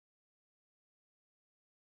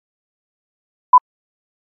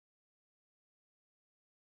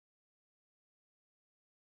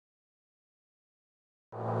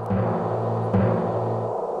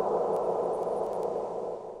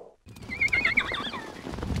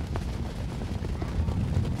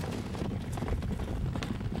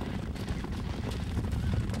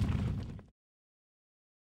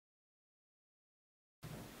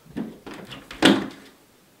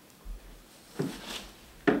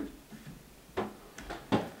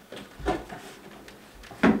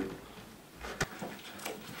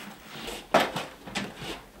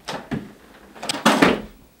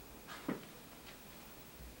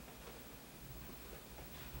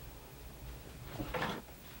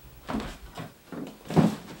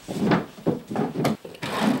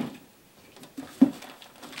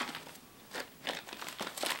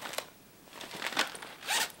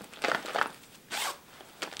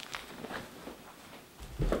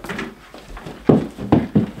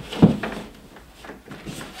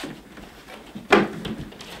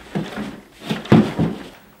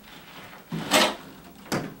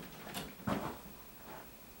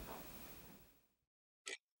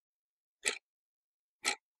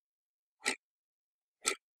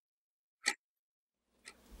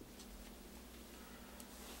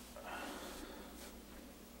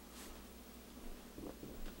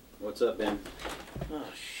What's up, Ben? Oh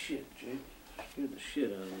shit, Jake. Scared the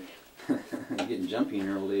shit out of me. You're getting jumpy in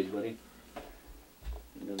your old age, buddy.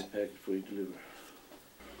 Another package for you to deliver.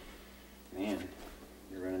 Man,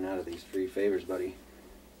 you're running out of these free favors, buddy.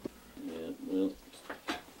 Yeah, well,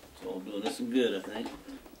 it's all doing us some good, I think.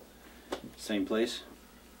 Same place?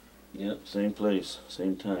 Yep, same place,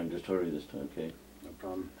 same time. Just hurry this time, okay? No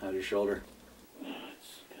problem. How's your shoulder?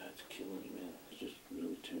 It's killing me, man. It's just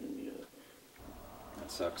really tearing me up. That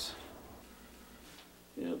sucks.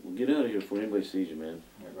 Yeah, well, get out of here before anybody sees you, man.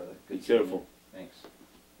 Yeah, brother. Be careful. Thanks.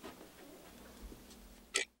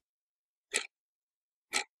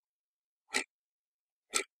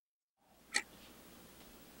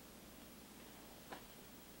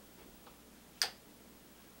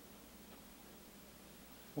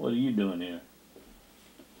 What are you doing here?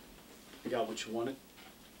 You got what you wanted?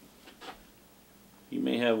 You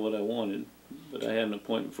may have what I wanted, but I had an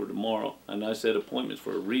appointment for tomorrow, and I said appointments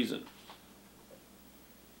for a reason.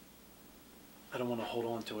 I don't want to hold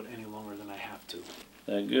on to it any longer than I have to.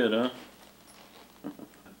 That good, huh?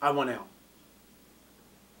 I want out.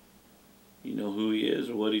 You know who he is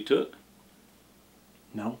or what he took?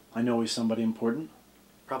 No, I know he's somebody important.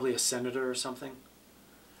 Probably a senator or something.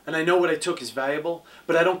 And I know what I took is valuable,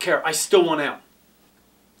 but I don't care. I still want out.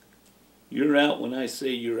 You're out when I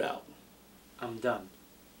say you're out. I'm done.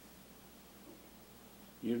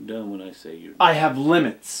 You're done when I say you're done. I have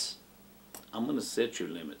limits. I'm going to set your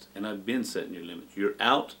limits, and I've been setting your limits. You're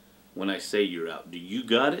out when I say you're out. Do you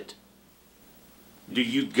got it? Do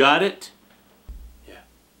you got it? Yeah.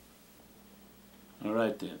 All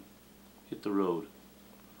right, then. Hit the road.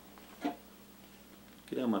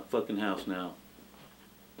 Get out of my fucking house now.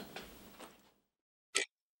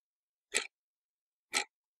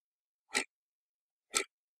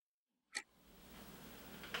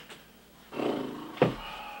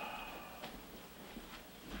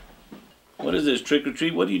 What is this, trick or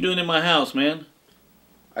treat? What are you doing in my house, man?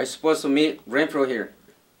 I'm supposed to meet Renfro here.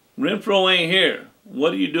 Renfro ain't here.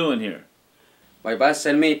 What are you doing here? My boss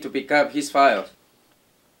sent me to pick up his files.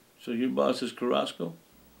 So your boss is Carrasco?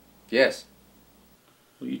 Yes.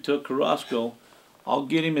 Well, you took Carrasco. I'll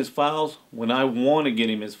get him his files when I want to get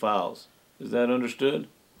him his files. Is that understood?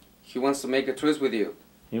 He wants to make a truce with you.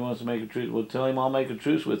 He wants to make a truce. Well, tell him I'll make a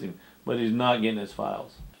truce with him, but he's not getting his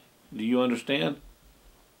files. Do you understand?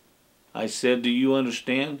 I said, do you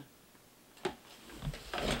understand?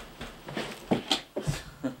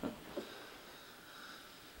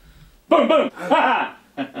 Boom, boom! Ha ha!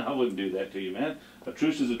 I wouldn't do that to you, man. A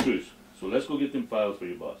truce is a truce. So let's go get them files for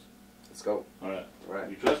your boss. Let's go. All right. All right.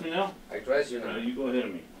 You trust me now? I trust you now. All right, you go ahead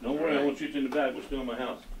of me. Don't worry, I won't shoot you in the back. We're still in my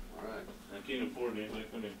house. All right. I can't afford anybody to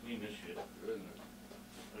come and clean this shit. All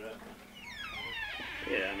right.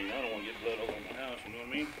 Yeah, I mean, I don't want to get blood all over my house, you know what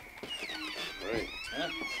I mean? Right. Huh?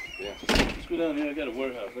 Yeah. Let's go down here. I got a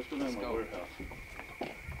warehouse. Let's go down to my warehouse.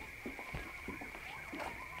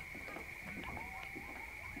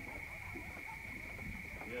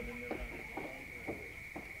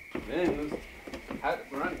 Man, it was hot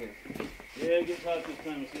around here. Yeah, it gets hot this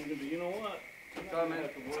time of season, but you know what? You're not gonna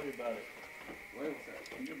have to worry about it. What was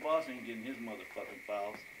that? Your boss ain't getting his motherfucking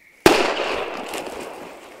files.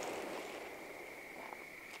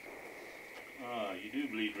 Ah, you do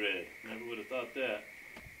bleed red. Never would have thought that.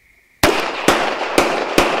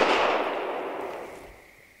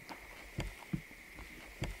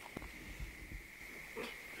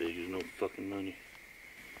 Figures no fucking money.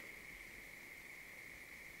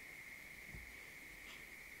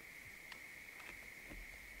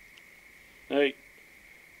 Hey,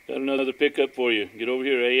 got another pickup for you. Get over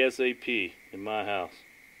here ASAP in my house.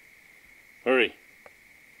 Hurry.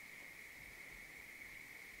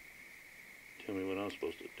 Tell me what I'm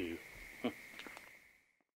supposed to do. I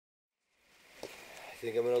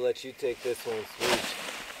think I'm gonna let you take this one, Swoosh.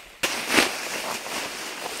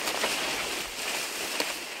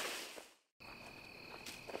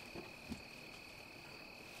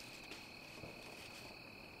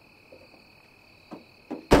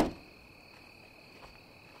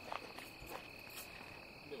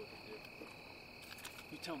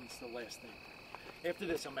 You tell me it's the last thing. After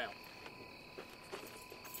this, I'm out.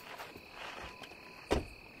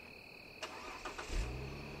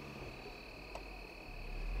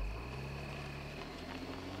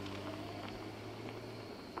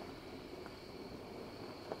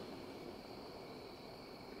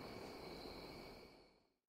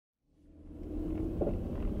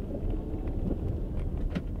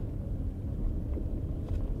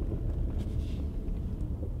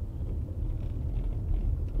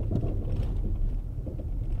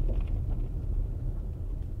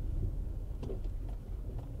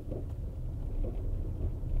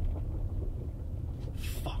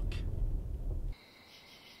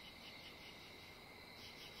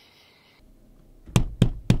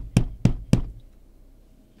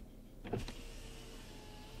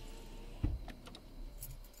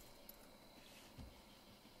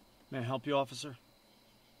 May I help you, officer?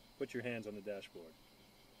 Put your hands on the dashboard.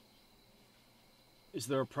 Is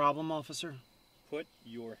there a problem, officer? Put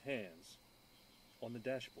your hands on the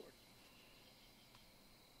dashboard.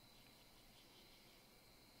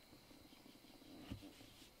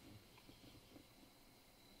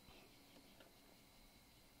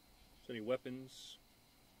 So any weapons,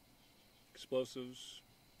 explosives,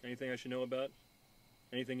 anything I should know about?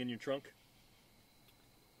 Anything in your trunk?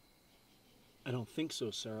 I don't think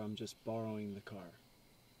so, sir. I'm just borrowing the car.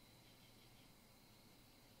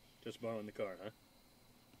 Just borrowing the car, huh?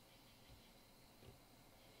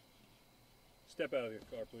 Step out of your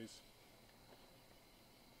car, please.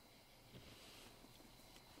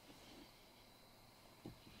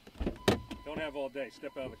 Don't have all day.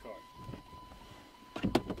 Step out of the car.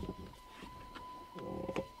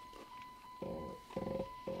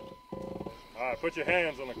 All right, put your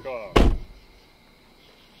hands on the car.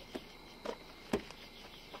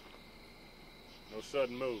 No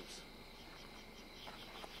sudden moves.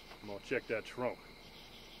 I'm gonna check that trunk.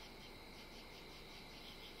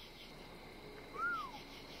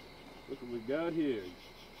 Look what we got here.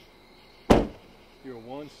 You're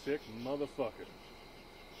one sick motherfucker.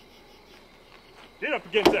 Get up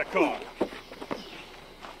against that car.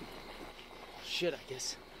 Shit, I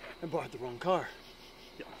guess I borrowed the wrong car.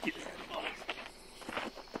 Yeah, get that.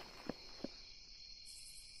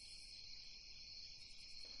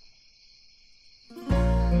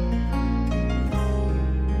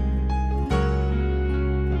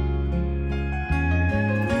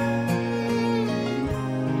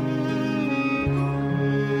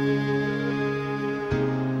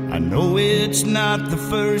 I know it's not the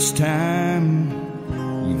first time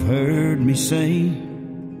you've heard me say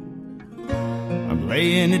I'm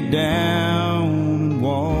laying it down and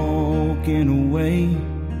walking away.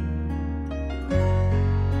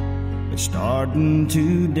 But starting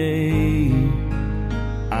today,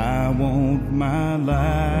 I want my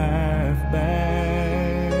life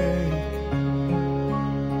back.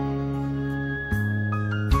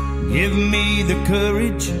 Give me the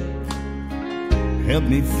courage, help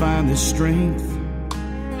me find the strength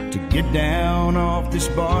to get down off this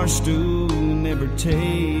bar stool and never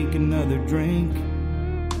take another drink.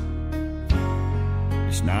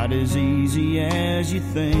 It's not as easy as you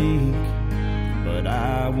think, but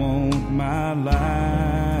I want my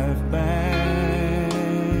life back.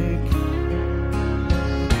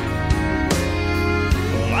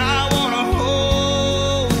 Well, I wanna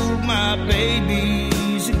hold my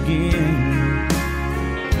babies again.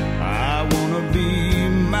 I wanna be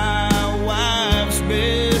my wife's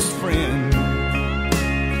best friend.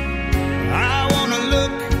 I wanna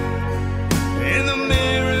look in the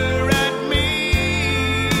mirror at me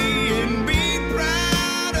and be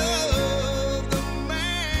proud of the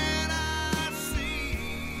man I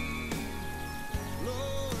see.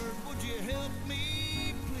 Lord, would you help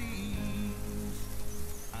me, please?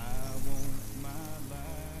 I want my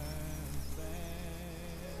life back.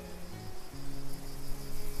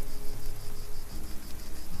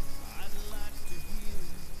 I'd like to hear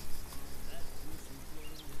that whistle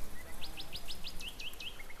blow.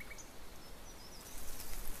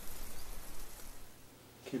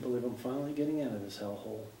 Can't believe I'm finally getting out of this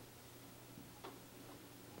hellhole.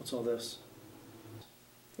 What's all this?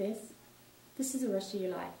 This is the rest of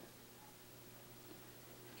your life.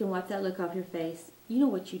 You can wipe that look off your face. You know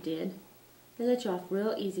what you did. They let you off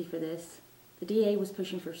real easy for this. The DA was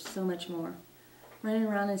pushing for so much more. Running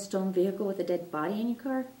around in a stolen vehicle with a dead body in your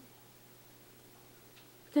car? What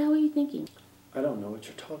the hell are you thinking? I don't know what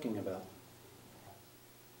you're talking about.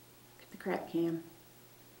 Get the crap cam.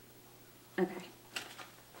 Okay.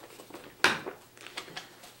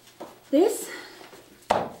 This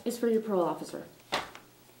is for your parole officer.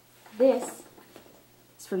 This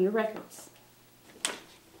is for your records.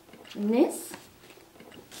 And this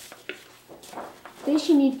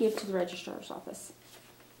you need to give to the registrar's office.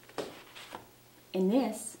 And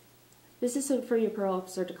this is for your parole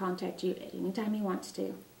officer to contact you at any time he wants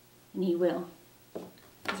to. And he will.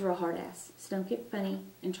 He's a real hard ass. So don't get funny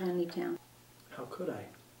and try and leave town. How could I?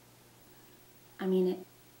 I mean it.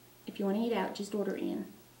 If you want to eat out, just order in.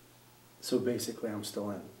 So basically I'm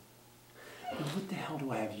still in. And what the hell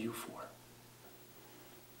do I have you for?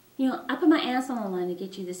 You know, I put my ass on the line to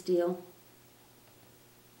get you this deal.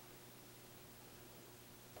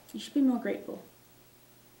 You should be more grateful.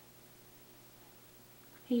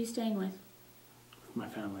 Who are you staying with? My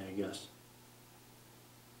family, I guess.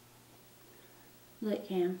 Look,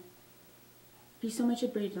 Cam. If you so much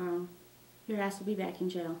had breathed wrong, your ass will be back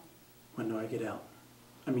in jail. When do I get out?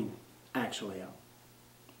 I mean, actually out.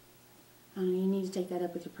 You need to take that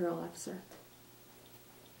up with your parole officer.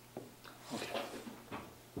 Okay.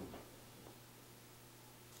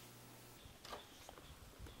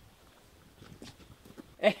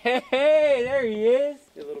 Hey, there he is.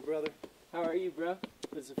 Hey, little brother. How are you, bro?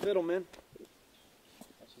 It's a fiddle, man.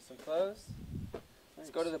 Got you some clothes? Let's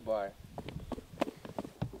go to the bar.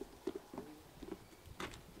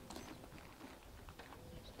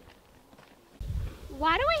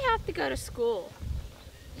 Why do we have to go to school?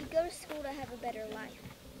 You go to school to have a better life.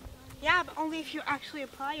 Yeah, but only if you actually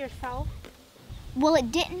apply yourself. Well,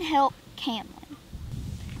 it didn't help Cameron.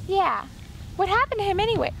 Yeah. What happened to him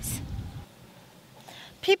anyways?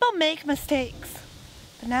 People make mistakes,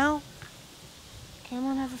 but now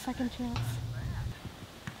Cameron has a second chance.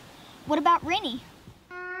 What about Rennie?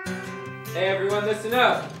 Hey everyone, listen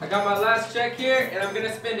up. I got my last check here, and I'm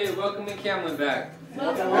gonna spend it welcoming Cameron back.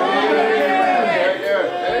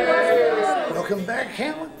 Welcome back,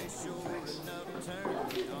 Cameron.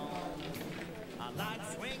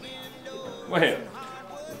 Well,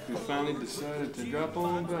 we finally decided to drop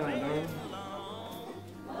on by, huh?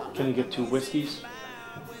 Can you get 2 whiskeys?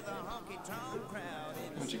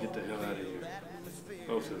 Why don't you get the hell out of here?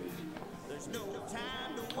 Both of you.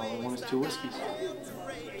 All I want is 2 whiskeys.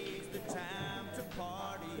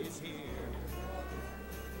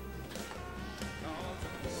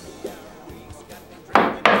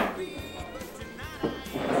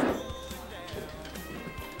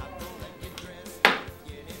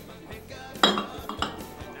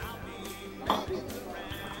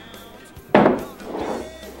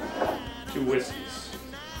 Two whiskeys.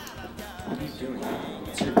 What are you doing?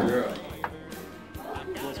 It's your girl.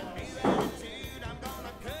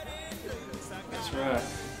 That's right.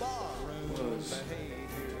 Was.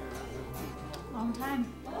 Long time.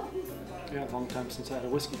 Yeah, long time since I had a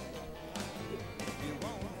whiskey.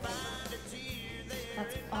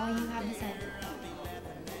 That's all you have to say.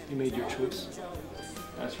 You made your choice.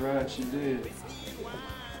 That's right, she did.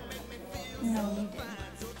 No, you didn't.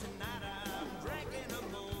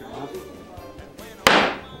 Fair enough.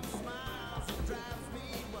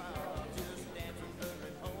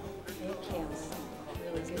 Hey, Cameron.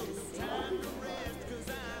 Really good to see you.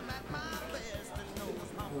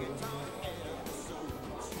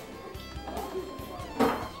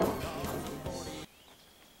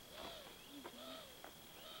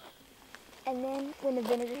 And then when the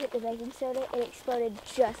vinegar hit the baking soda, it exploded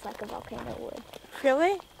just like a volcano would.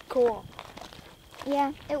 Really? Cool.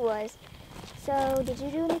 Yeah, it was. So, did you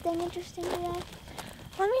do anything interesting today?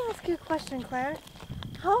 Let me ask you a question, Claire.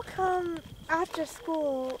 How come after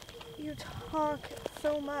school you talk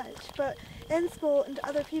so much, but in school and to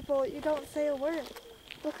other people you don't say a word?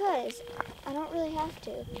 Because I don't really have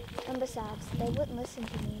to. And besides, they wouldn't listen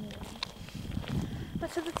to me anyway.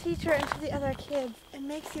 But to the teacher and to the other kids, it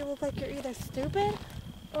makes you look like you're either stupid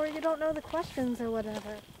or you don't know the questions or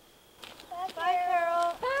whatever. Bye,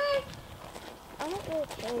 Carol. Bye. I don't really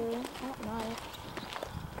care. I don't mind.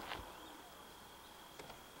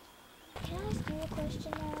 Can I ask you a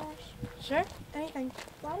question now, Ash? Sure, anything.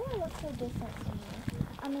 Why do I look so different from you?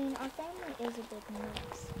 I mean, our family is a big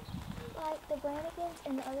mix. Like, the Branigans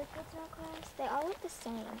and the other kids in our class, they all look the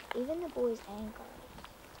same, even the boys and girls.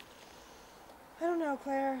 I don't know,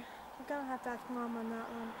 Claire. We're gonna have to ask Mom on that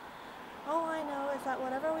one. All I know is that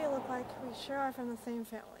whatever we look like, we sure are from the same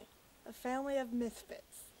family. A family of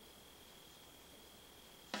misfits.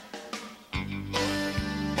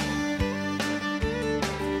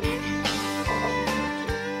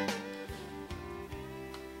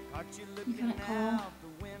 You couldn't call,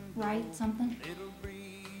 write something?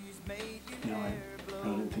 You know, I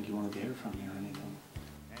really didn't think you wanted to hear from me or anything.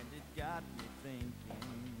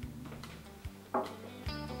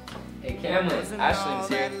 Hey Cameron, Ashlyn's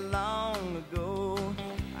here.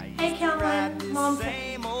 Hey, Cameron. Mom's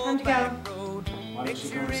time to go. Why don't you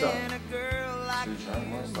come yourself?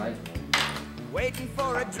 Waiting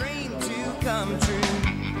for a dream to come true.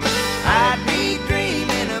 I'd be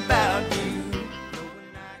dreaming about you.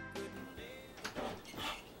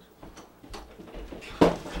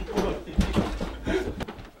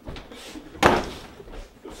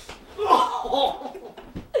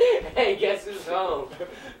 Hey, guess who's home?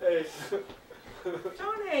 Hey.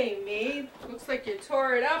 Don't hate me. Looks like you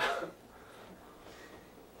tore it up.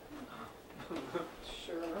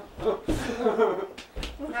 Sure.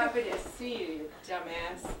 Happy to see you, you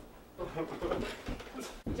dumbass.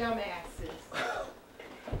 Dumbasses.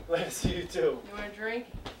 Glad to see you too. You want a drink?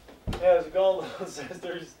 Yeah, how's it going, little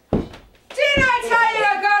sisters? Did I tell you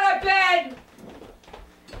to go to bed?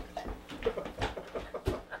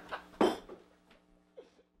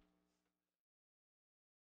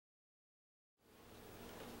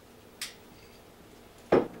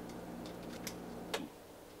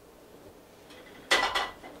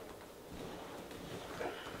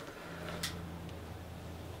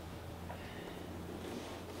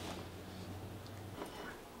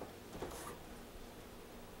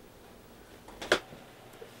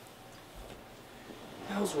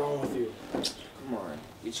 hell's wrong with you? Come on,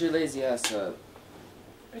 get your lazy ass up.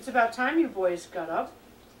 It's about time you boys got up.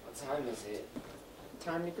 What time is it?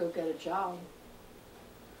 Time to go get a job.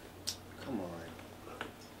 Come on.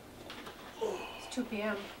 It's 2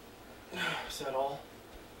 p.m. Is that all?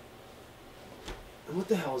 And what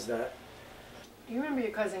the hell is that? Do you remember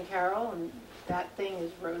your cousin Carol? And that thing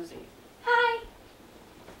is Rosie. Hi.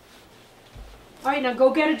 All right, now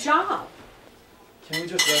go get a job. Can we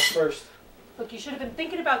just rest first? Look, you should have been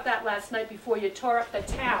thinking about that last night before you tore up the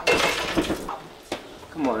town.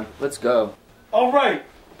 Come on, let's go. All right.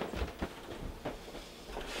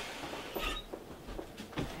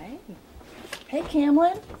 Hey. Hey,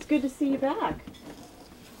 Camlin. It's good to see you back.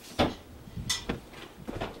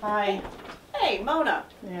 Hi. Hey, Mona.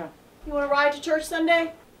 Yeah. You want to ride to church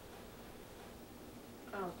Sunday?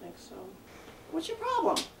 I don't think so. What's your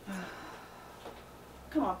problem?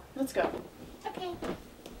 Come on, let's go. Okay.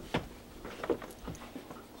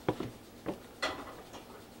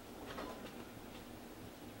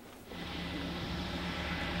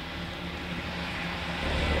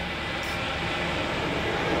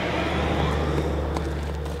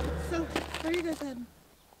 So, where are you guys heading?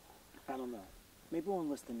 I don't know. Maybe we'll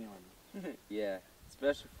enlist in the army. Yeah,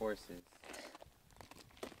 special forces.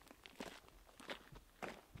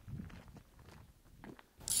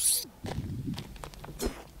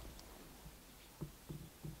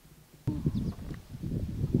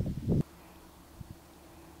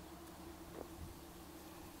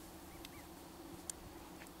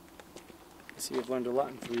 See, you've learned a lot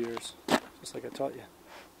in 3 years, just like I taught you.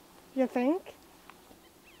 You think?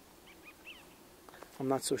 I'm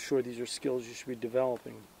not so sure these are skills you should be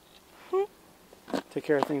developing. Take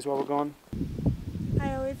care of things while we're gone.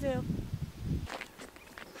 I always do.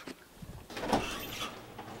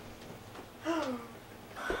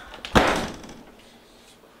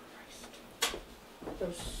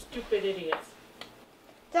 Those stupid idiots.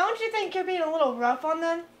 Don't you think you're being a little rough on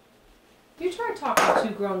them? You try talking to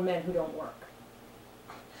 2 grown men who don't work.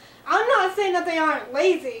 I'm not saying that they aren't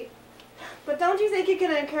lazy, but don't you think you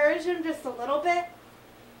can encourage them just a little bit?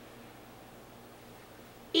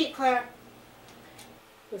 Eat, Claire.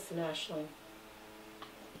 Listen, Ashley.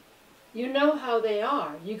 You know how they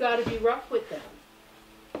are. You got to be rough with them.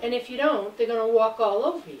 And if you don't, they're going to walk all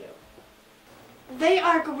over you. They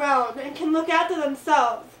are grown and can look after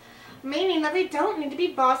themselves, meaning that they don't need to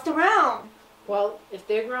be bossed around. Well, if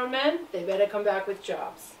they're grown men, they better come back with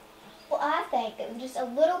jobs. Well, I think that with just a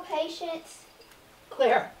little patience.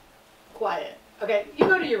 Claire, quiet. Okay, you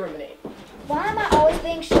go to your room and eat. Why am I always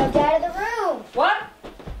being shoved out of the room? What?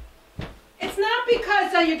 It's not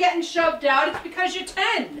because you're getting shoved out, it's because you're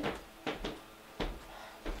 10.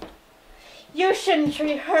 You shouldn't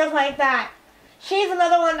treat her like that. She's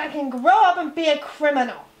another one that can grow up and be a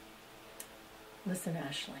criminal. Listen,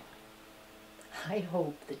 Ashley. I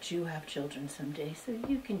hope that you have children someday so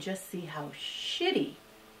you can just see how shitty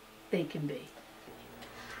they can be.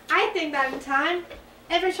 I think that in time,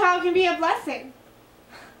 every child can be a blessing.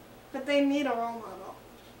 But they need a role model.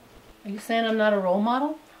 Are you saying I'm not a role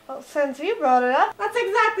model? Well, since you brought it up, that's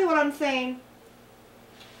exactly what I'm saying.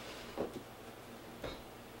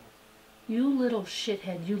 You little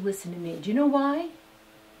shithead, you listen to me. Do you know why?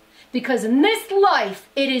 Because in this life,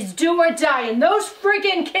 it is do or die, and those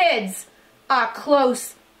friggin' kids are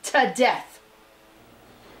close to death.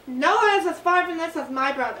 No one is as far from this as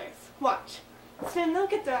my brothers. Watch. Soon they'll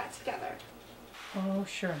get their act together. Oh,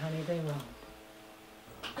 sure, honey, they will.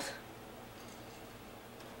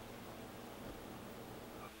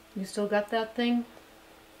 You still got that thing?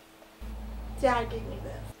 Dad gave me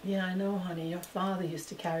this. Yeah, I know, honey. Your father used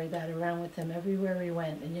to carry that around with him everywhere he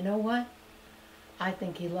went. And you know what? I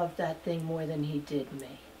think he loved that thing more than he did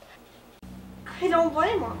me. I don't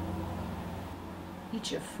blame him.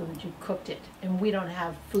 Eat your food. You cooked it. And we don't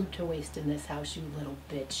have food to waste in this house, you little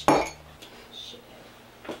bitch. Shithead.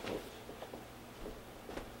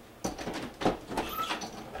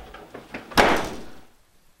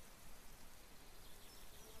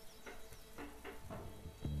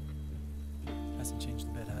 Hasn't changed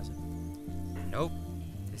a bit, has it? Nope.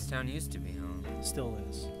 This town used to be home. Still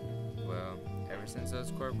is. Well, ever since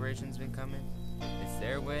those corporations been coming, it's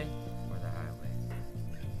their way or the highway.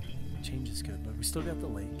 Change is good, but we still got the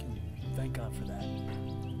lake, and thank God for that.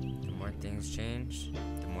 The more things change,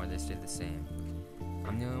 the more they stay the same.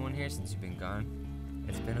 I'm the only one here since you've been gone.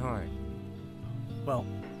 It's been hard. Well,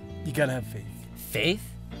 you gotta have faith. Faith?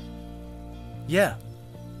 Yeah.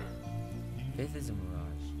 Faith is a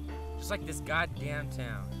mirage. Just like this goddamn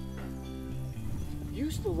town. You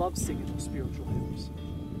used to love singing those spiritual hymns.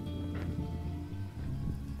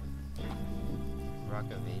 Rock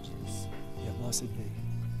of Ages. Yeah, blessed be.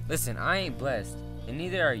 Listen, I ain't blessed, and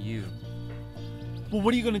neither are you. Well,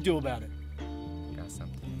 what are you gonna do about it? Got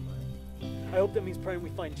something in mind. I hope that means praying we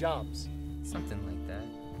find jobs. Something like that.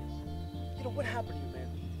 You know, what happened to you, man?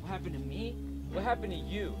 What happened to me? What happened to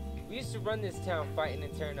you? We used to run this town fighting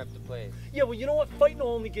and tearing up the place. Yeah, well, you know what? Fighting will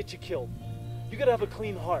only get you killed. You gotta have a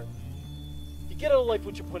clean heart. You get out of life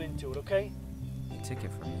what you put into it, okay? You took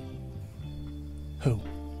it from me. Who?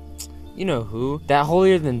 You know who? That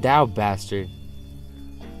holier-than-thou bastard.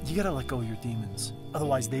 You gotta let go of your demons.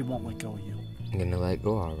 Otherwise, they won't let go of you. I'm gonna let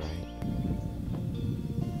go, all right.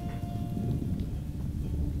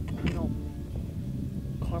 You know,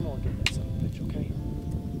 Karma will get that son of a bitch, okay?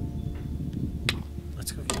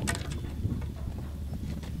 Let's go get her.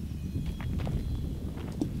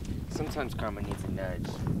 Sometimes karma needs a nudge.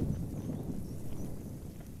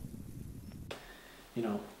 You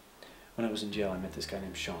know, when I was in jail, I met this guy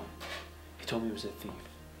named Sean. He told me he was a thief.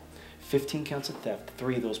 15 counts of theft,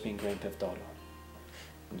 3 of those being grand theft auto.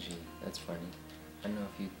 Gee, that's funny. I know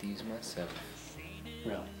a few thieves myself.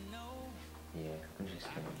 Really? Yeah, I'm just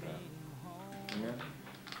kidding, bro. You know?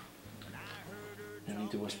 No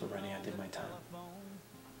need to whisper, Rennie, I did my time.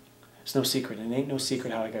 It's no secret, and it ain't no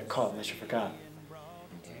secret how I got caught unless you forgot.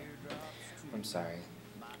 Yeah. I'm sorry.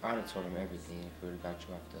 I would have told him everything if it would have got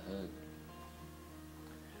you off the hook.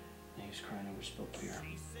 He was crying over spilled beer.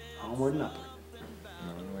 Onward and upward.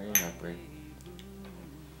 Onward and upward.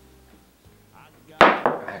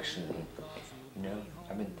 Actually, you know,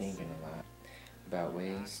 I've been thinking a lot about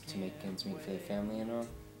ways to make ends meet for the family and all.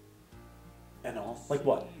 And all? Like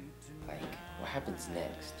what? Like, what happens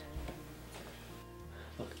next?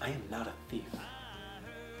 Look, I am not a thief.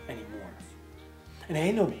 Anymore. And I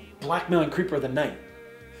ain't no blackmailing creeper of the night.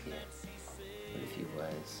 Yeah. What if he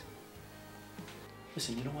was?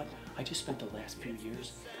 Listen, you know what? I just spent the last few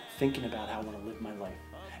years thinking about how I want to live my life.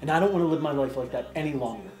 And I don't want to live my life like that any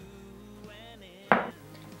longer.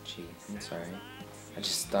 Gee, I'm sorry. I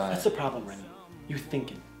just thought... That's the problem, Rennie. You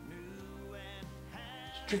thinking.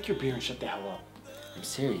 Just drink your beer and shut the hell up. I'm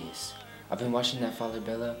serious. I've been watching that Father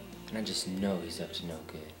Bello, and I just know he's up to no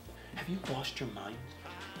good. Have you lost your mind?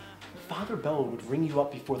 Father Bello would ring you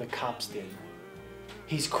up before the cops did.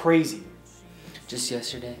 He's crazy. Just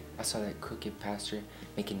yesterday, I saw that crooked pastor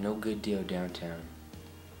making no good deal downtown.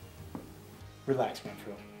 Relax,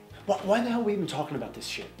 Manfred. Why the hell are we even talking about this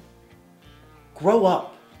shit? Grow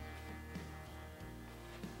up.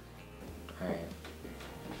 Alright.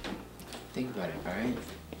 Think about it, alright?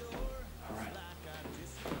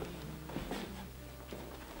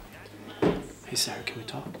 Alright. Hey, Sarah, can we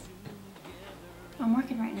talk? I'm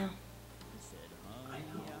working right now. I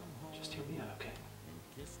know. Just hear me out, okay?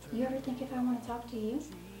 You ever think if I want to talk to you?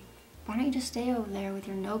 Why don't you just stay over there with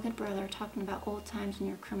your no-good brother talking about old times in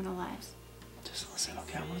your criminal lives? Just listen,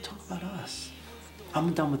 okay? I want to talk about us.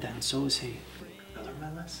 I'm done with that, and so is he. I learned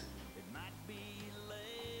my lesson.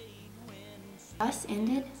 Us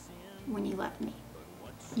ended when you left me.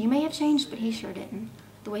 You may have changed, but he sure didn't.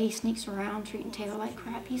 The way he sneaks around treating Taylor like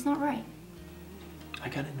crap, he's not right. I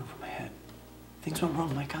got in over my head. Things went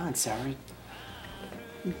wrong. My God, Sarah.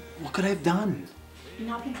 What could I have done? You're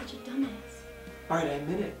not being such a dumbass. All right, I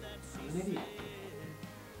admit it. I'm an idiot.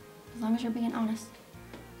 As long as you're being honest.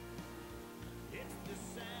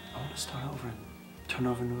 I want to start over and turn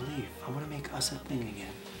over a new leaf. I want to make us a thing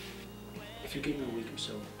again. If you give me a week or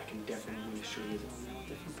so, I can definitely assure you that I'm now a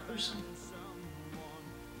different person.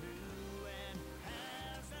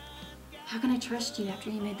 How can I trust you after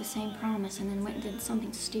you made the same promise and then went and did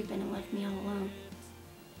something stupid and left me all alone?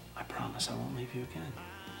 I promise I won't leave you again.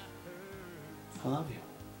 I love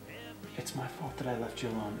you. It's my fault that I left you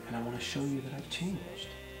alone, and I want to show you that I've changed.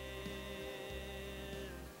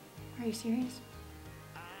 Are you serious?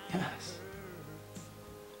 Yes.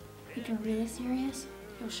 If you're really serious,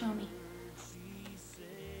 you'll show me.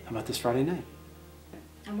 How about this Friday night?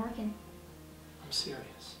 I'm working. I'm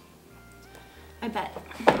serious. I bet.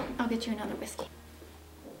 I'll get you another whiskey.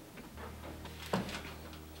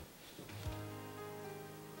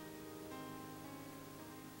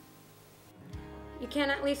 You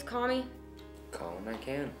can't at least call me? Call when I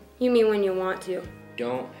can. You mean when you want to.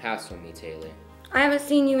 Don't hassle me, Taylor. I haven't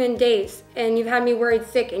seen you in days, and you've had me worried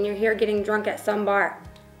sick, and you're here getting drunk at some bar.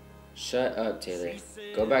 Shut up, Taylor.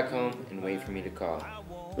 Go back home and wait for me to call.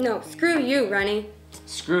 No, screw you, Rennie.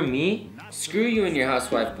 Screw me? Screw you and your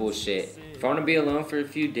housewife bullshit. If I want to be alone for a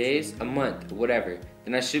few days, a month, whatever,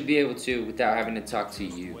 then I should be able to without having to talk to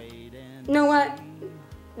you. You know what?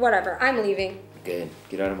 Whatever, I'm leaving. Good.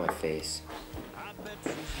 Get out of my face.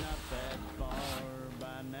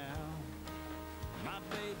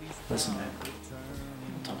 Listen, man.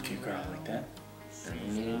 Don't talk to your girl like that. I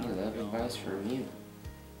don't need any love advice from you.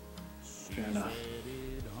 Fair enough.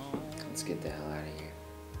 Let's get the hell out of here.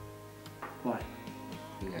 Why?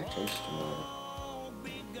 We got church tomorrow.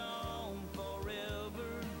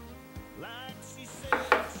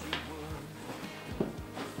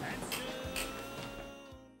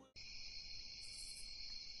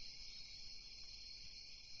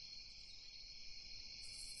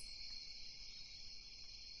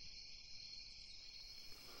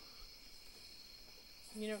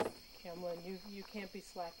 You know, Camlin, you can't be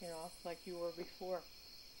slacking off like you were before.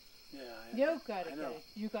 Yeah,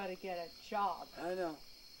 You gotta get a job. I know.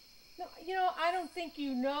 No, you know, I don't think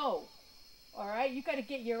you know. All right, you gotta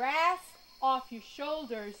get your ass off your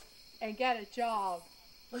shoulders and get a job.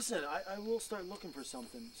 Listen, I will start looking for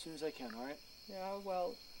something as soon as I can, all right? Yeah,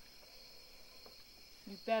 well,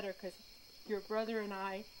 you better, because your brother and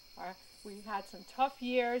I we had some tough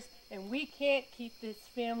years, and we can't keep this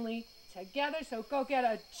family together, so go get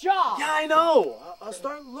a job. Yeah, I know. I'll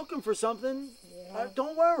start looking for something. Yeah.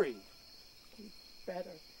 Don't worry. You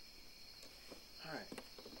better. All right.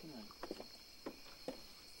 Come on.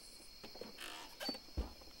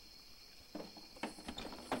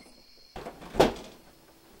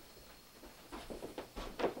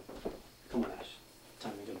 Come on, Ash.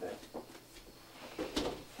 Time to go to bed.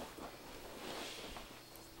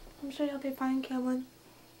 I'm sure you'll be fine, Camlin.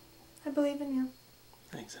 I believe in you.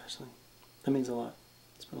 Thanks, Ashley. That means a lot.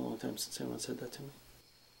 It's been a long time since anyone said that to me.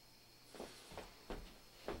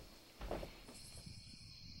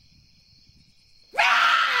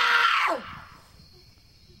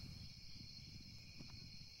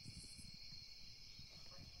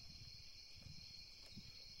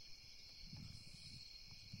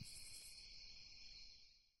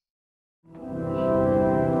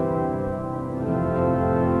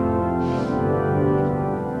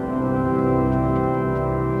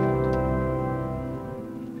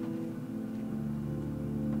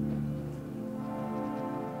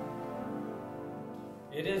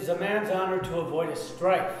 It is a man's honor to avoid a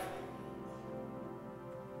strife.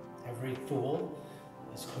 Every fool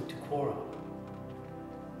is quick to quarrel.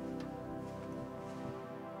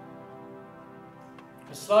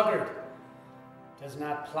 A sluggard does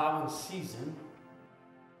not plow in season,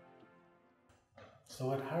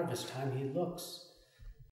 so at harvest time he looks,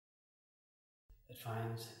 but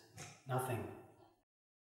finds nothing.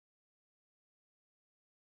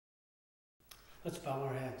 Let's bow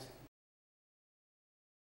our heads.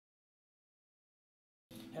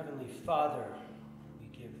 Heavenly Father, we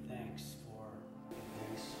give thanks for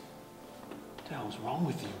this. What the hell's wrong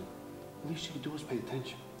with you? The least you can do is pay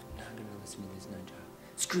attention. I'm not gonna listen to this nut job.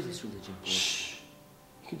 Screw this religion, boy. Shh.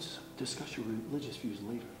 You can just discuss your religious views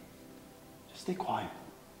later. Just stay quiet.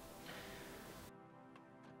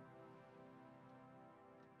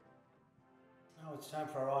 Now it's time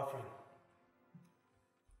for our offering.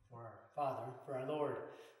 For our Father, for our Lord,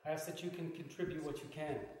 I ask that you can contribute what you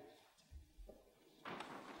can.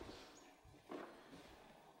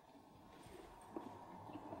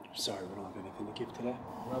 Sorry, we don't have anything to give today.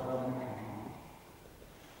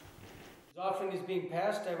 As offering is being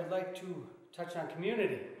passed, I would like to touch on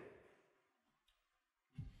community.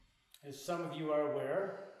 As some of you are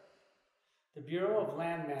aware, the Bureau of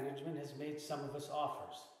Land Management has made some of us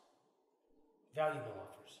offers, valuable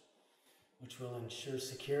offers, which will ensure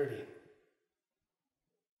security,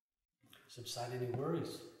 subside any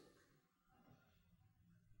worries,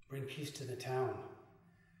 bring peace to the town.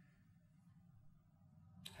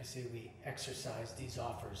 I say we exercise these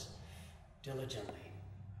offers diligently.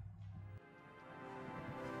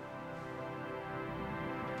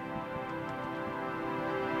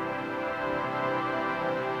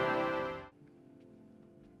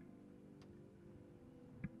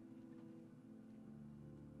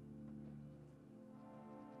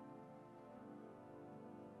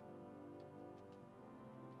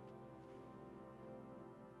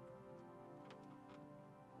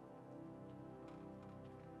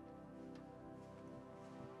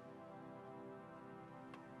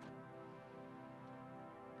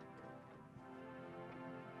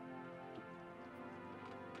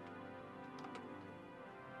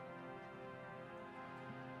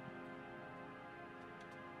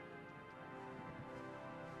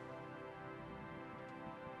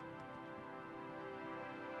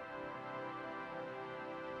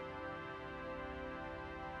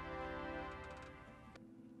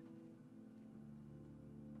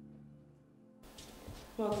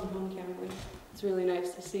 Welcome home, Cameron. It's really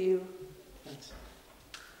nice to see you. Thanks.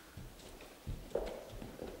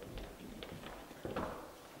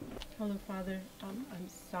 Hello, Father. I'm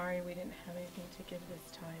sorry we didn't have anything to give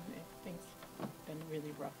this time. Things have been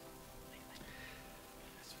really rough lately.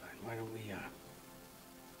 That's fine. Why don't we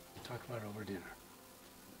Talk about it over dinner.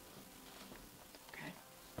 Okay.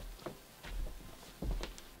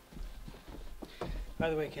 By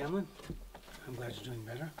the way, Camlin, I'm glad you're doing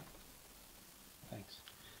better. Thanks.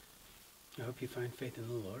 I hope you find faith in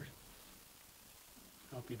the Lord.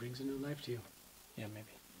 I hope he brings a new life to you. Yeah, maybe.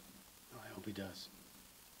 Oh, I hope he does.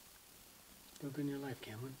 Go good in your life,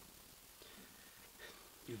 Camlin.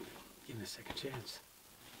 You've been given a second chance.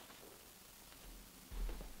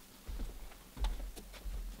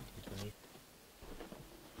 You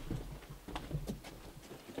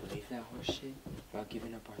believe that horse shit about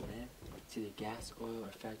giving up our land? It's either gas, oil,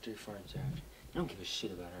 or factory farms are after. I don't give a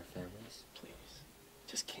shit about our families. Please,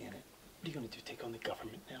 just can it. What are you gonna do, take on the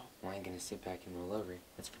government now? Well, I ain't gonna sit back and roll over.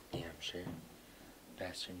 That's for damn sure.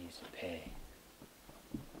 Bastard needs to pay.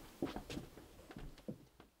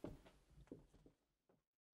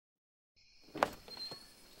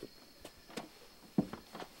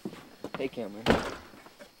 Hey, Cameron.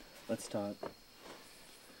 Let's talk.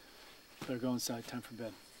 Better go inside, time for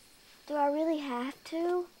bed. Do I really have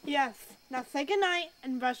to? Yes. Now say goodnight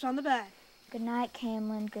and rush on the bed. Good night,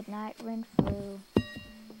 Camlin. Good night, Renfrew.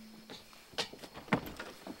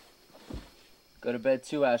 Go to bed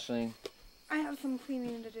too, Aisling. I have some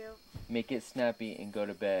cleaning to do. Make it snappy and go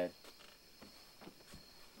to bed.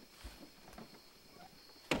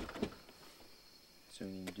 So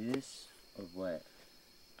we can do this, or what?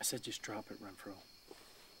 I said just drop it, Renfrew.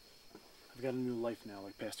 I've got a new life now,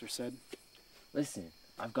 like Pastor said. Listen,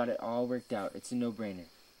 I've got it all worked out. It's a no-brainer.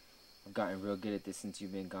 I've gotten real good at this since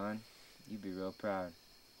you've been gone. You'd be real proud.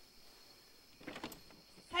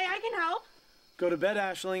 Hey, I can help. Go to bed,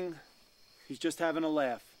 Aisling. He's just having a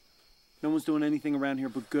laugh. No one's doing anything around here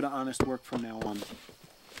but good, honest work from now on.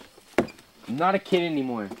 I'm not a kid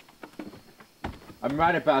anymore. I'm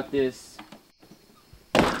right about this.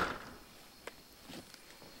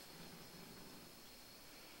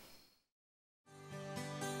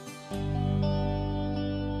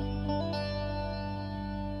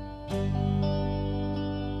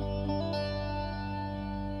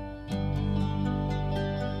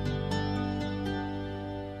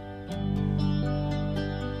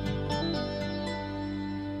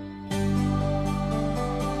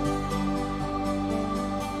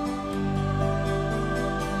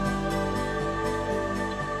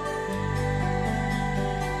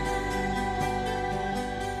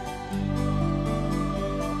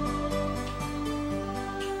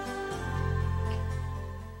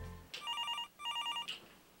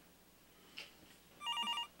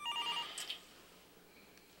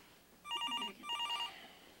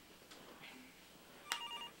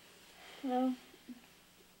 Hello?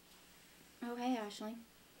 Oh, hey, Aisling.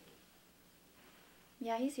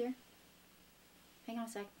 Yeah, he's here. Hang on a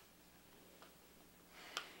sec.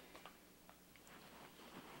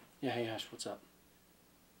 Yeah, hey Ash, what's up?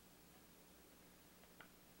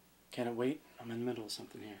 Can it wait? I'm in the middle of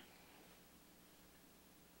something here.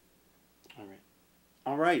 Alright.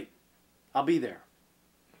 Alright. I'll be there.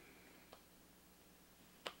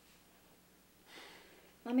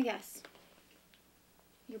 Let me guess.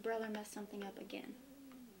 Your brother messed something up again.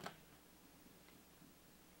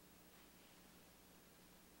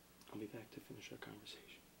 I'll be back to finish our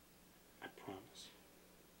conversation. I promise.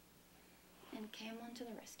 And Camlin to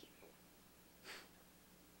the rescue.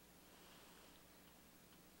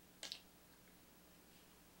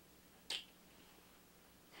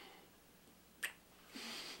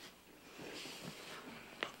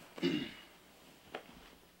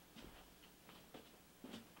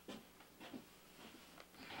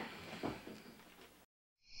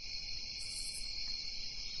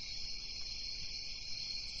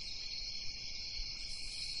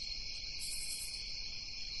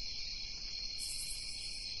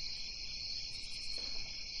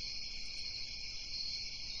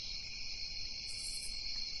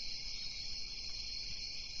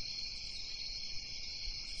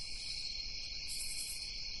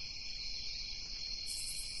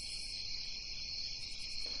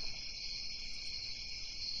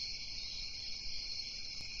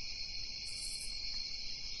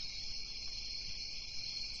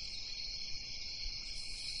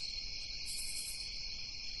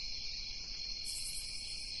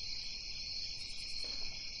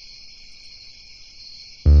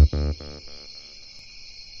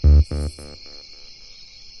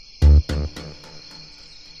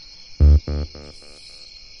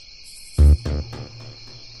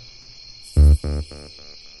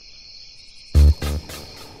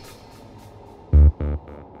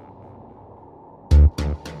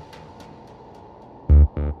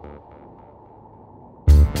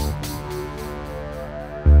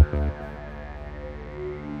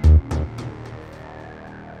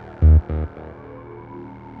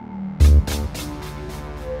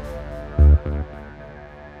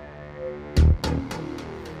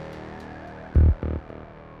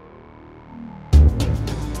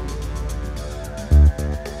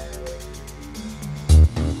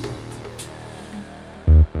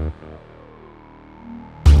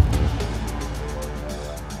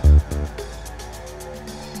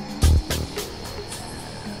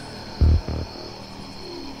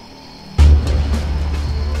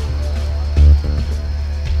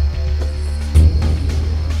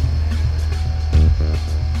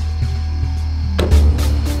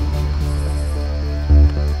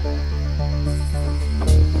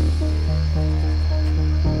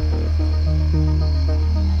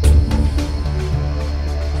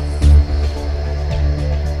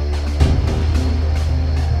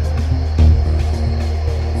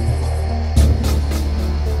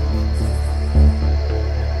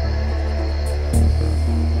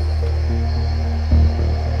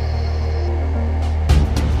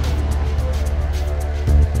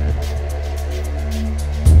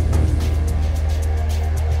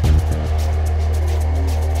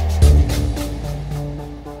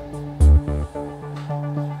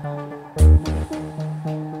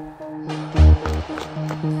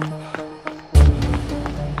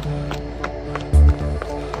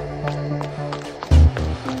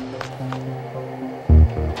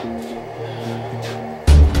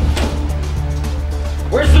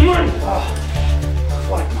 money?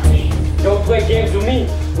 What money? Don't play games with me.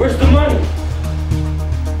 Where's the money?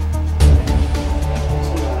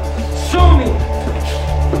 Show me!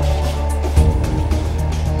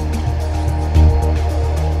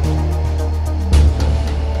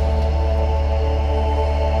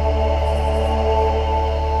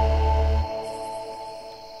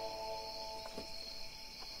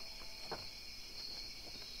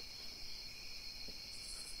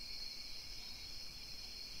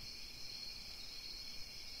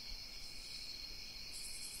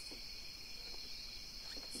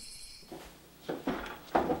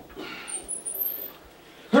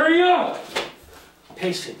 Hurry up!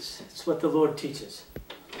 Patience. It's what the Lord teaches.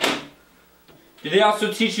 Did they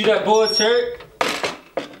also teach you that bullets hurt?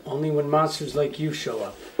 Only when monsters like you show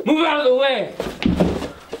up. Move out of the way!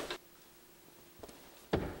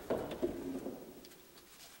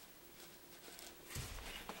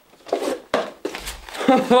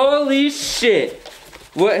 Holy shit!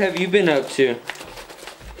 What have you been up to?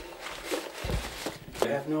 I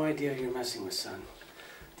have no idea who you're messing with, son.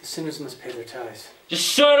 The sinners must pay their tithes. Just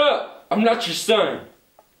shut up! I'm not your son.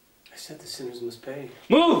 I said the sinners must pay.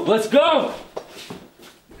 Move! Let's go!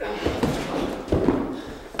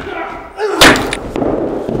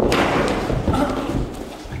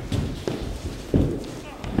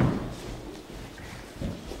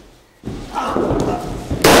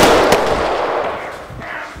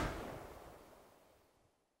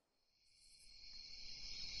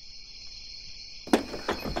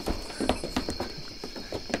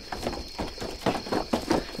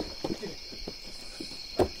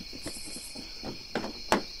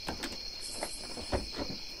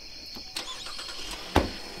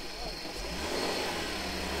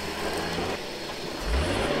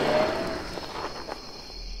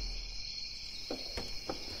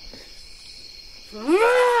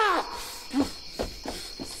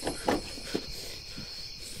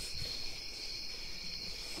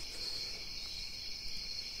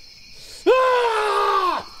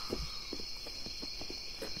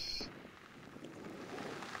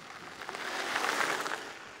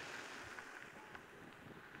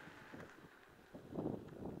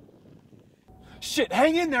 Shit,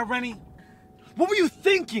 hang in there, Rennie. What were you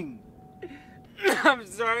thinking? I'm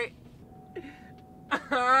sorry.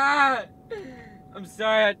 I'm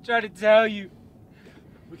sorry, I tried to tell you.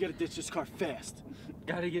 We gotta ditch this car fast.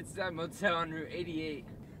 Gotta get to that motel on Route 88.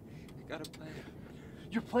 I got a plan.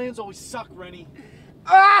 Your plans always suck, Rennie.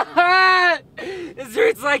 This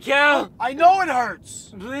hurts like hell. I know it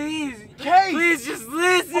hurts. Please. Kay. Please just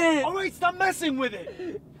listen. All right, stop messing with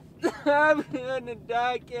it. I'm gonna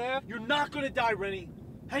die, Cam. You're not gonna die, Rennie.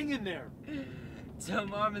 Hang in there. Tell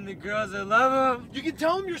Mom and the girls I love them. You can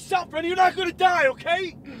tell them yourself, Rennie. You're not gonna die,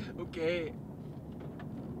 okay? Okay.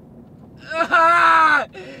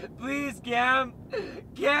 Please, Cam.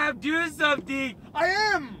 Cam, do something. I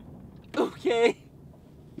am. Okay.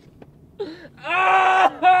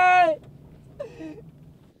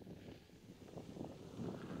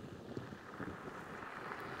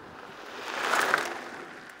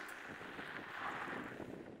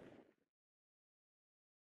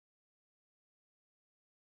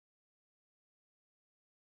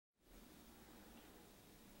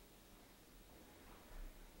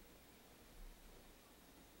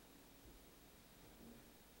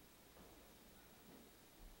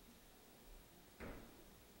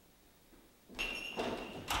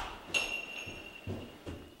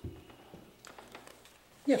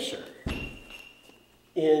 Yes, sir.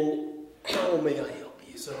 And how may I help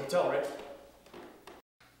you? It's a hotel, right?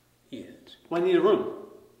 Yes. Why need a room?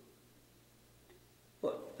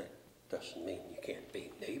 Well, that doesn't mean you can't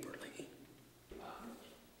be neighborly.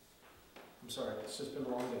 I'm sorry, it's just been a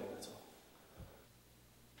long day, that's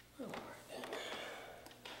all. All right.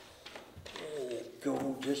 There you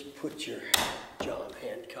go. Just put your John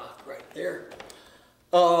Hancock right there.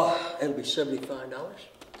 It'll be $75.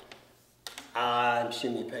 I'm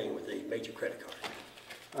assuming you're paying with a major credit card.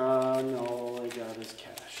 No, all I got is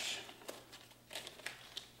cash.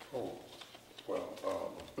 Oh,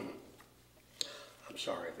 well, I'm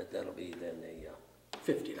sorry, but that'll be then a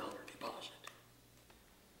 $50 deposit.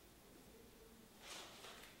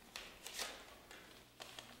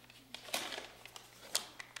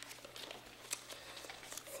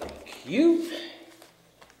 Thank you.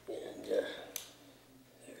 And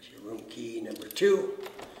there's your room key number 2.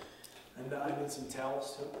 And I need some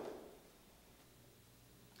towels too.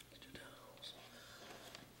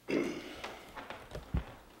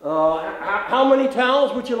 How many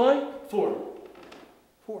towels would you like? 4.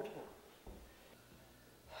 4 towels.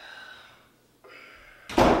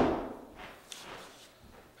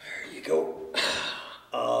 There you go.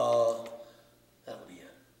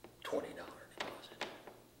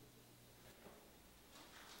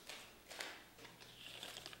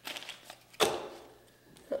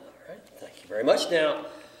 very much. Now,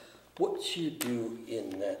 what you do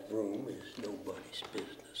in that room is nobody's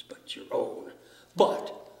business but your own.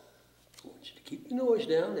 But I want you to keep the noise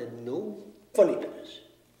down and no funny business.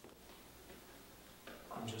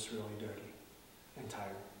 I'm just really dirty and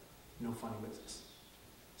tired. No funny business.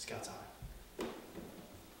 Scout's high.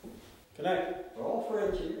 Good night. We're all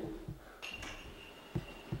friends here.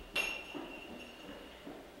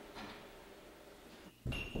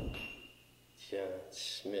 John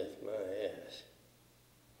Smith, my ass.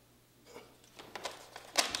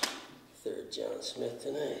 Third John Smith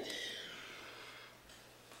tonight.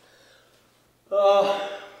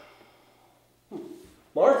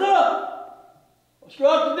 Martha! Let's go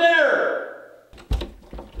out to dinner!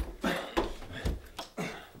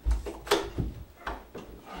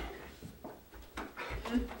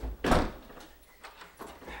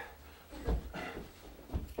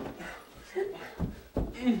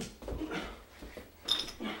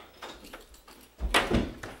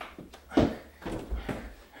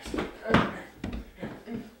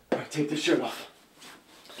 Take this shirt off.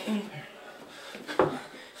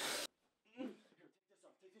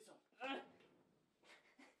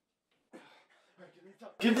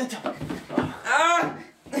 Give that top.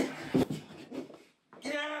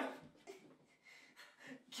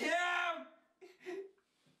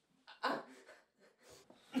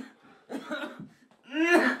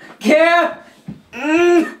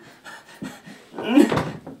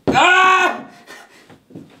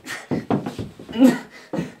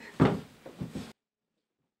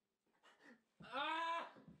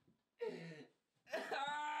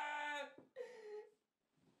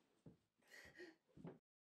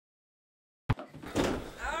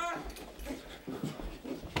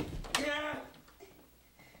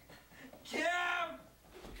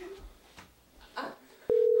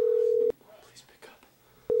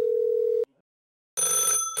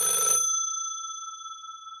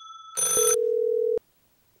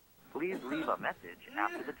 Please leave a message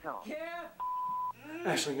after the tone.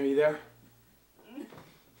 Ashley, are you there?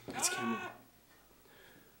 It's Cameron.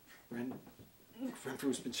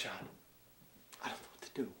 Renfrew's been shot. I don't know what to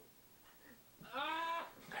do.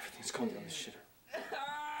 Everything's going down the shitter.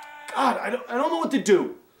 God, I don't know what to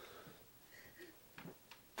do.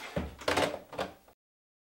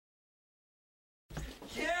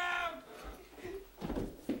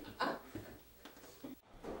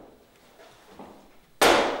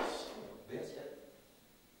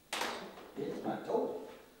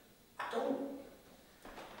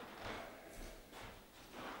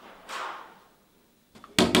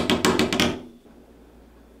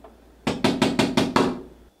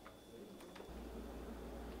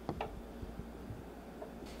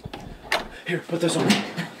 Here, put this on.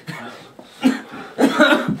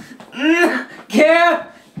 Cam!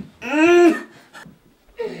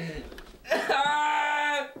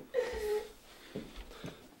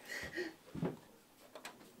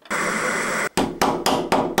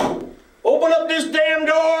 Open up this damn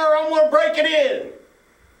door or I'm gonna break it in.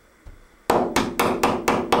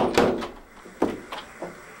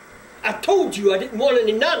 I told you I didn't want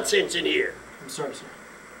any nonsense in here. I'm sorry, sir.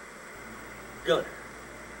 Gunner.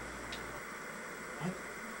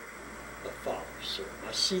 My father, sir.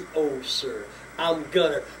 My CO, sir. I'm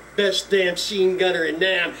Gunner. Best damn scene gunner in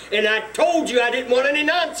Nam. And I told you I didn't want any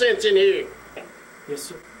nonsense in here. Yes,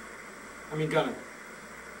 sir. I mean, Gunner.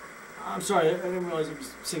 I'm sorry, I didn't realize he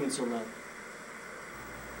was singing so loud.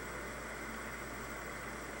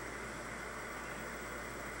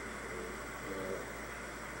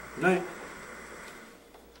 Good night.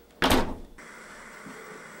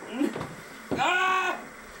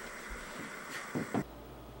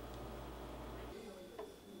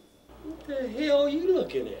 What the hell are you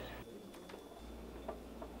looking at?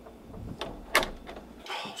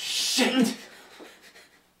 Oh, shit!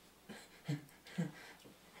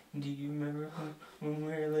 Do you remember when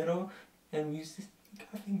we were little and we used to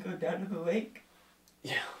go down to the lake?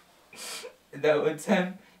 Yeah. And that one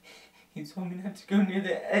time, he told me not to go near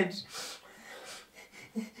the edge.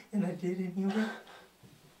 And I did anyway.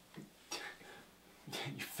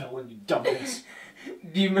 You fell in, you dumbass.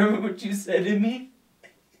 Do you remember what you said to me?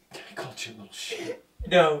 I called you a little shit.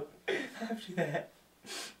 No. After that,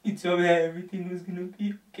 you told me that everything was gonna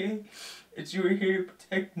be okay. That you were here to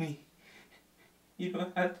protect me. You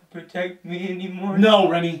don't have to protect me anymore. No,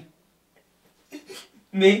 Rennie.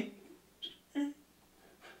 Me?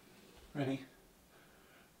 Rennie.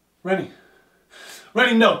 Rennie.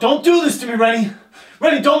 Rennie, no. Don't do this to me, Rennie.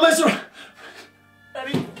 Rennie, don't mess around.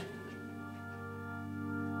 Rennie.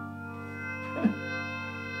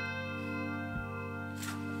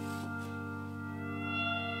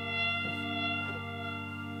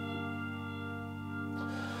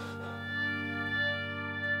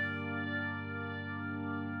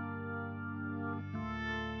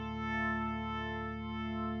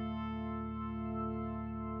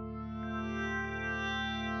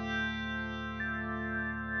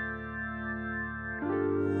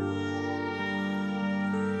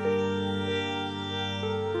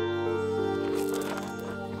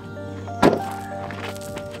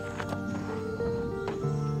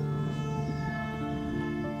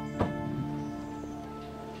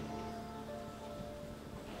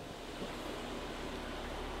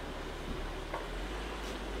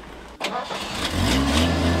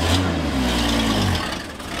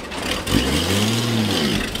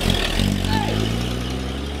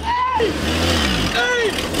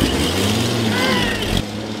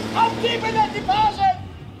 keeping that deposit?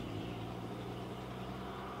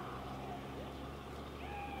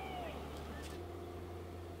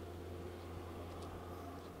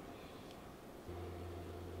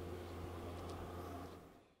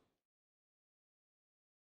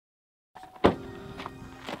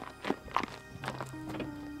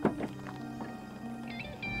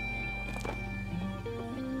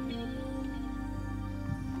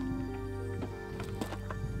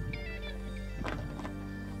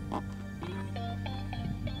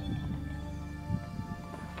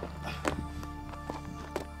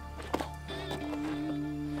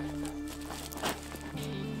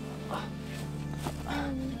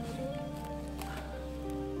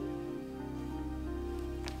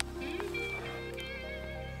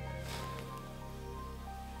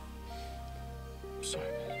 Sorry.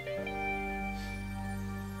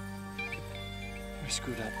 I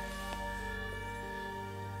screwed up.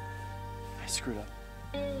 I screwed up.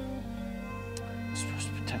 I'm supposed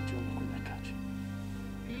to protect you and look where I got you.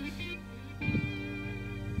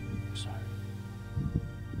 I'm sorry.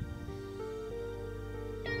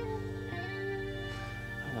 I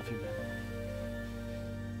love you, man.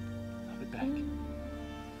 I'll be back.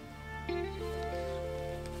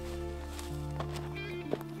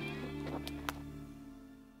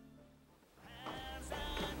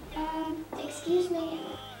 Excuse me.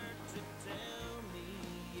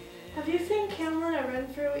 Have you seen Cameron or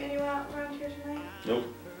Renfrew anywhere around here tonight? Nope.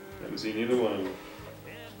 Haven't seen either one of them.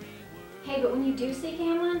 Hey, but when you do see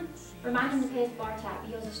Cameron, remind him to pay his bar tab.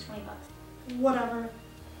 He owes us $20. Whatever.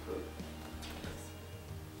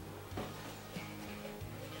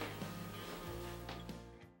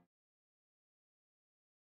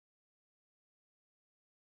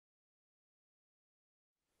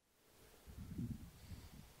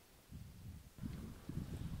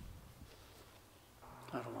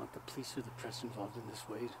 I don't want the police or the press involved in this,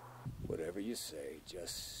 Wade. Whatever you say,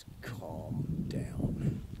 just calm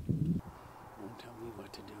down. Don't tell me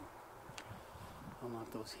what to do. I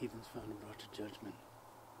want those heathens found and brought to judgment.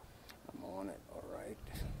 I'm on it, all right?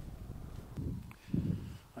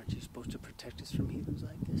 Aren't you supposed to protect us from heathens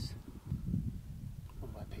like this?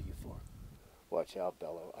 What do I pay you for? Watch out,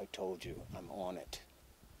 Bello. I told you, I'm on it.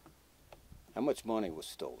 How much money was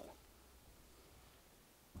stolen?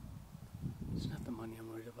 It's not the money I'm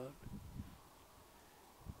worried about.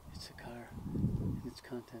 It's the car and its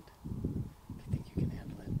content. Do you think you can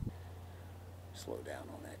handle it? Slow down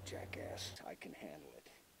on that, jackass. I can handle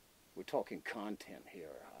it. We're talking content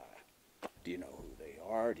here. Do you know who they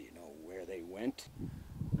are? Do you know where they went?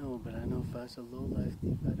 No, but I know if I was a low-life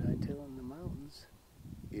thief, I'd hightail in the mountains.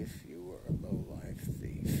 If you were a low-life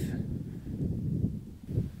thief,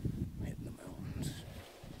 hit in the mountains.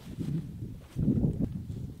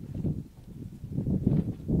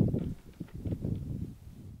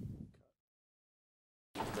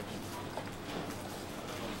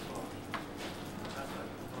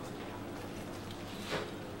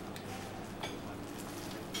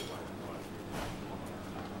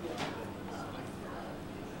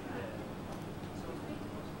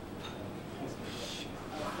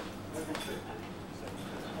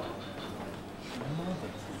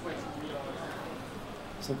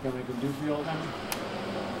 Something I can do for you all time?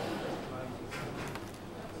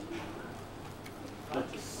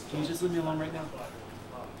 Can you just leave me alone right now?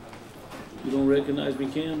 You don't recognize me,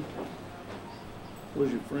 Ken?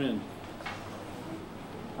 Where's your friend?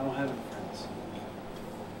 I don't have any friends.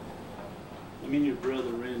 I mean your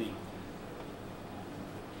brother, Rennie.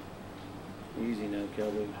 Easy now,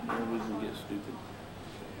 cowboy. No reason to get stupid.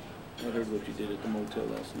 I heard what you did at the motel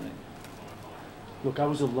last night. Look, I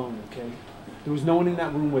was alone, okay? There was no one in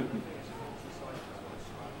that room with me.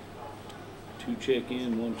 2 check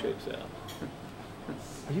in, 1 checks out.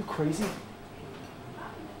 Are you crazy?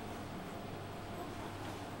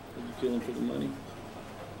 Did you kill him for the money?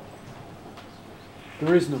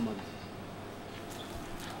 There is no money.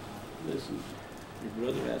 Listen, your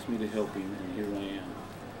brother asked me to help him, and here I am.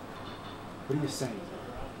 What are you saying?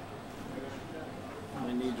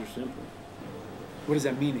 My needs are simple. What does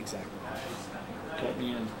that mean exactly? Cut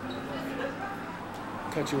me in.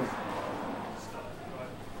 Cut you in.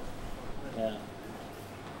 Yeah.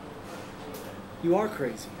 You are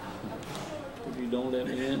crazy. If you don't let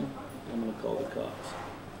me in, I'm gonna call the cops.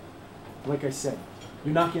 Like I said,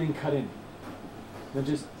 you're not getting cut in. Now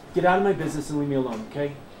just get out of my business and leave me alone,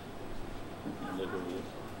 okay? Look over this.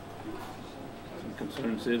 Some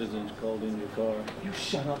concerned citizens called in your car. You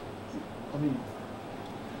shut up. I mean,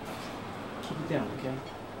 keep it down, okay?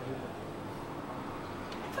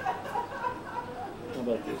 How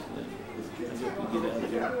about this then? I hope you get out of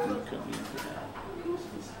here and you come in.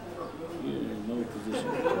 You're in no position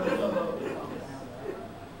to come down.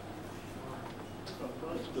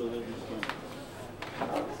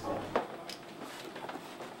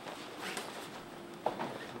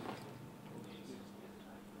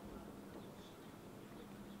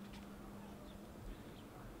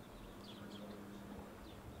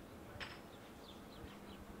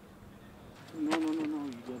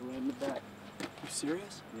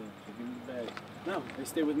 serious? Yeah, so give me the bag. No, they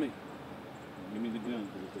stay with me. Give me the gun,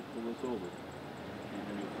 because if they pull us over, can't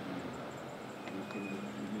have anything.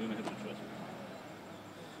 You're gonna have to trust me.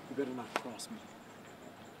 You better not cross me.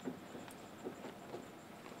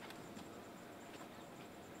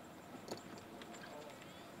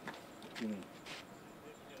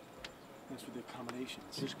 Thanks for the accommodations.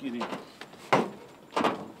 Just get in.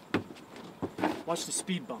 Watch the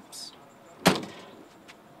speed bumps.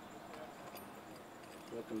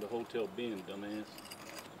 Welcome to Hotel Ben, dumbass.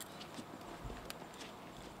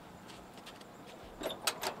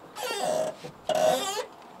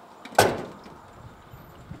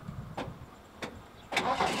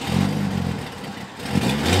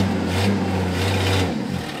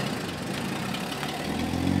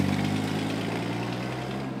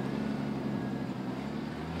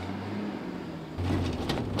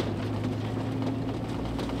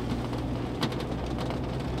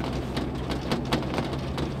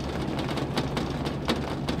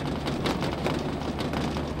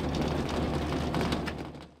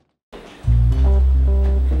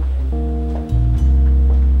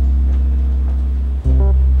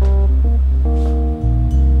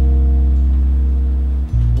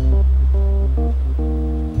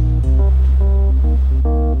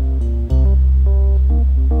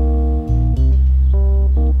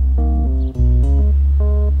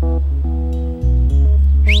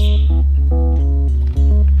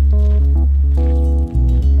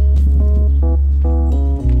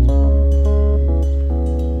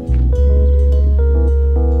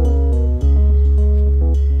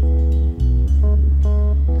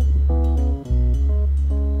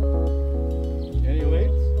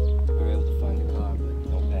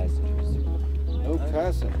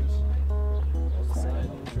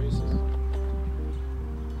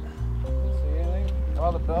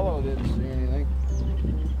 Father Bello didn't see anything.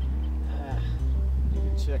 You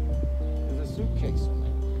can check it. There's a suitcase in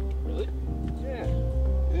there. Really? Yeah.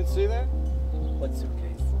 You didn't see that? What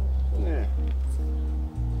suitcase? Yeah.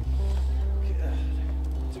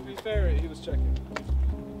 To be fair, he was checking.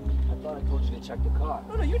 I thought I told you to check the car.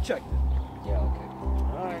 No, you checked it. Yeah, okay.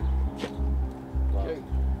 All right. Well, Okay.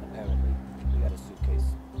 apparently, we got a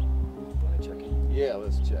suitcase. Want to check it? Yeah,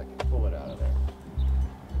 let's check it. Pull it out of there.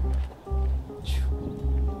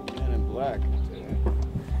 Man in black.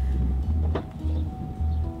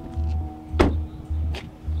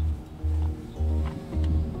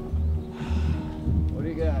 What do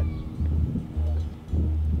you got?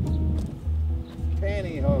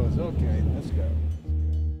 Pantyhose. Okay, let's go.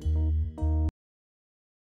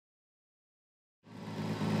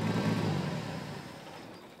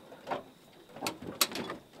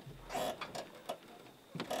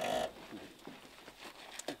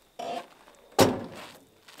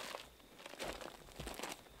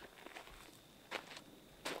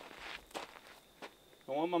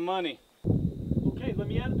 I want my money. Okay, let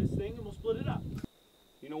me out of this thing and we'll split it up.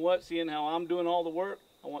 You know what? Seeing how I'm doing all the work,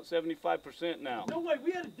 I want 75% now. No way,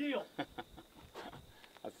 we had a deal.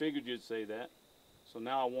 I figured you'd say that. So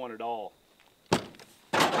now I want it all.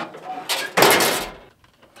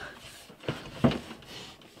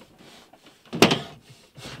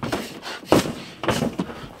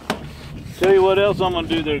 Tell you what else I'm gonna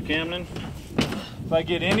do there, Camden. If I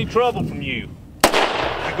get any trouble from you,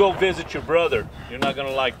 you go visit your brother. You're not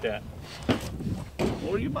gonna like that.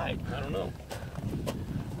 Or you might, I don't know.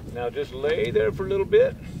 Now just lay there for a little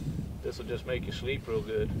bit. This will just make you sleep real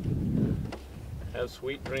good. Have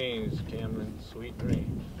sweet dreams, Camden, sweet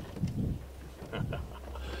dreams.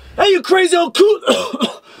 Hey, you crazy old coot!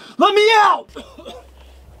 Let me out!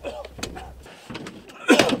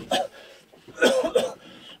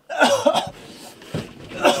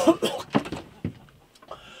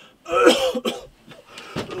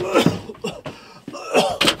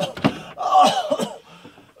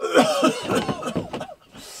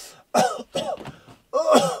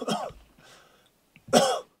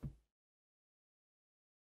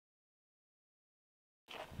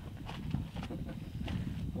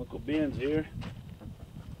 Uncle Ben's here.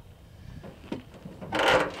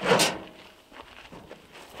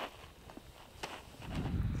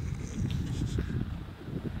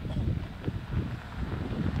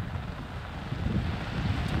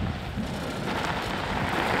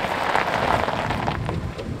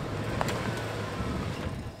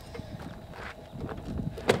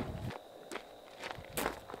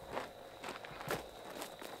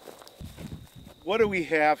 What do we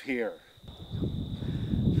have here?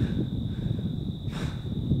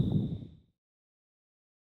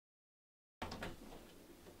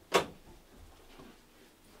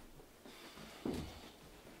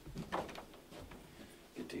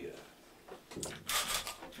 Get to you.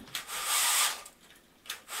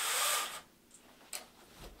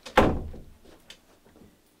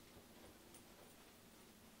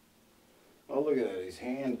 Look at that, he's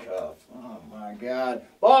handcuffed. Oh my God.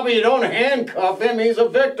 Bobby, you don't handcuff him, he's a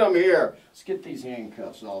victim here. Let's get these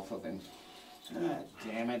handcuffs off of him. God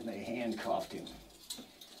damn it, they handcuffed him.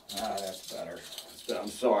 Ah, that's better. I'm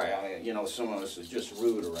sorry, you know, some of us is just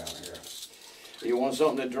rude around here. You want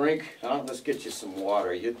something to drink? Huh? Let's get you some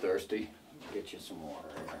water. You thirsty? Get you some water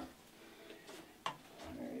here.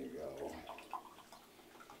 There you go.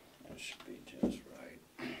 That should be just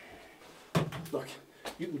right. Look,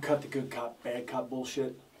 you can cut the good cop, bad cop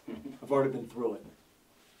bullshit. I've already been through it.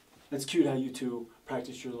 It's cute how you two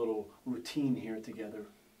practice your little routine here together.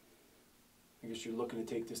 I guess you're looking to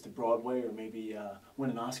take this to Broadway or maybe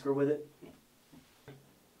win an Oscar with it?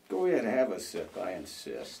 Go ahead and have a sip, I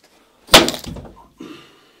insist. Alright,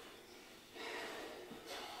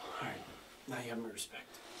 now you have my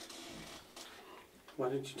respect. Why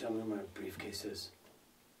don't you tell me where my briefcase is?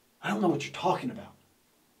 I don't know what you're talking about.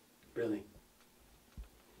 Really?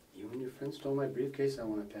 You and your friend stole my briefcase, I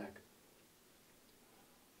want it back.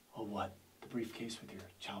 Oh, what? The briefcase with your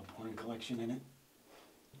child porn collection in it?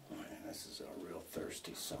 Man, this is a real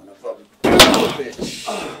thirsty son of a bitch.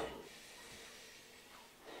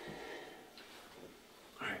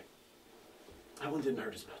 Alright. That one didn't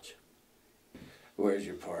hurt as much. Where's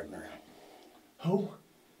your partner? Who?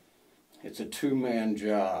 It's a two-man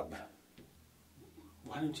job.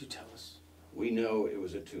 Why don't you tell us? We know it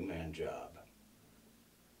was a two-man job.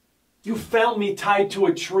 You found me tied to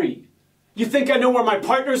a tree. You think I know where my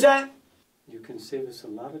partner's at? You can save us a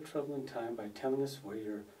lot of trouble and time by telling us where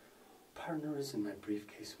your partner is in my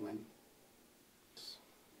briefcase when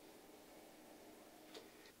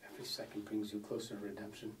every second brings you closer to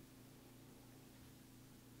redemption.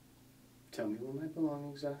 Tell me where my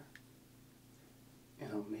belongings are,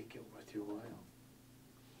 and I'll make it worth your while.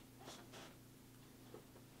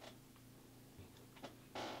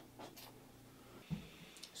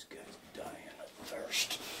 This guy's dying of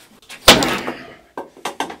thirst.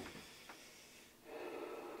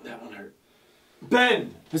 That one hurt.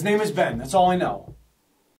 Ben! His name is Ben, that's all I know.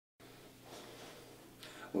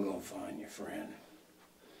 We're gonna find your friend.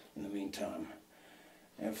 In the meantime,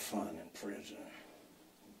 have fun in prison,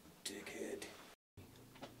 dickhead.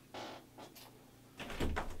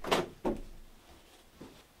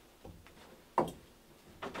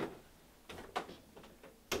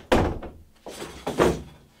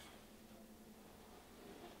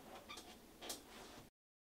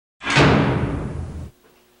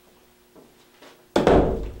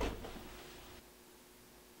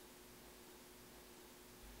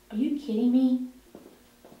 Are you kidding me?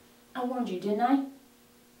 I warned you, didn't I?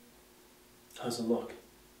 How's it look?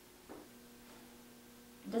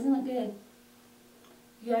 It doesn't look good.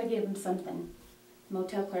 You gotta give him something. The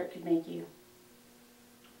motel clerk could make you.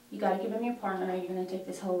 You gotta give him your partner or you're gonna take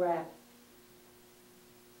this whole rap.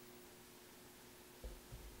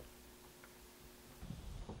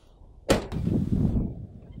 Hey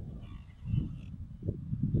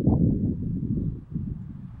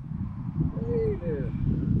there.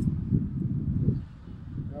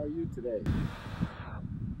 How are you today?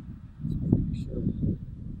 Sure.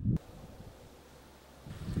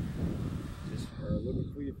 Just looking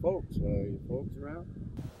for your folks. Your folks around?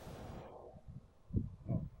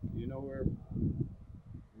 Oh, do you know where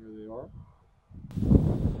they are?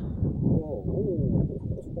 Oh.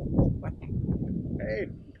 Hey,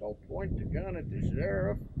 don't point the gun at the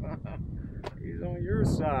sheriff. He's on your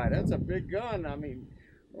side. That's a big gun. I mean,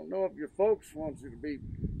 I don't know if your folks want you to be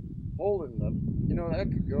holding them. You know,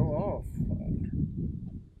 that could go off.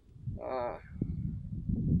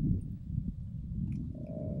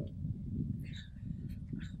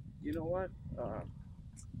 You know what?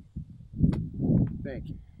 Thank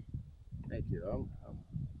you. Thank you. I'm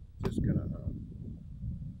just gonna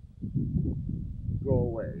go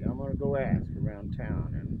away. I'm gonna go ask around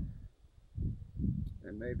town,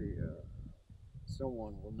 and maybe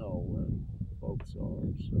someone will know where folks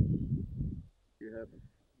are. So you have a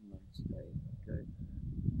nice day. Okay.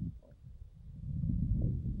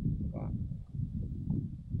 Bye.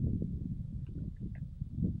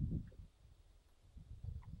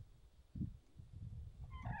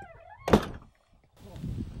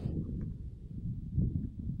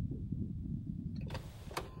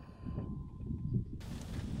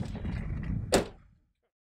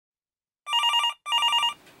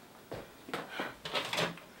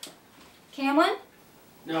 Camlin?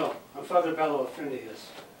 No, I'm Father Bello, a friend of his.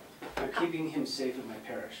 I'm keeping him safe in my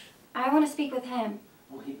parish. I want to speak with him.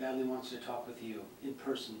 Well, he badly wants to talk with you, in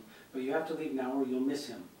person. But you have to leave now or you'll miss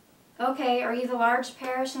him. Okay, are you the large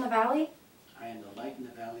parish in the valley? I am the light in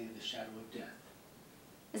the valley of the shadow of death.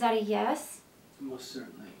 Is that a yes? Most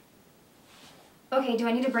certainly. Okay, do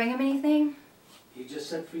I need to bring him anything? He just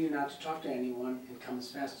said for you not to talk to anyone and come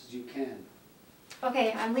as fast as you can.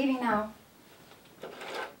 Okay, I'm leaving now.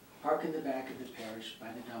 Park in the back of the parish by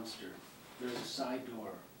the dumpster. There's a side door.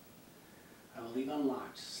 I will leave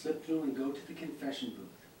unlocked. Slip through and go to the confession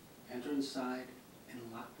booth. Enter inside and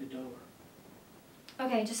lock the door.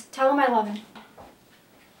 Okay, just tell him I love him.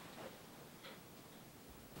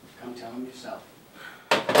 Come tell him yourself.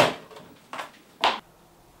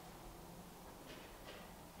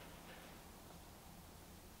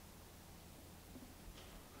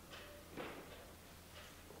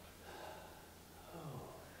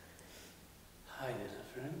 Hi, little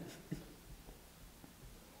friend.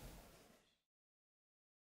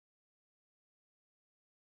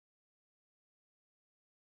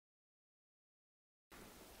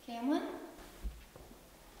 Camlin?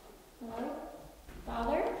 Hello?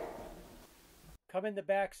 Father? Come in the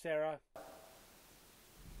back, Sarah.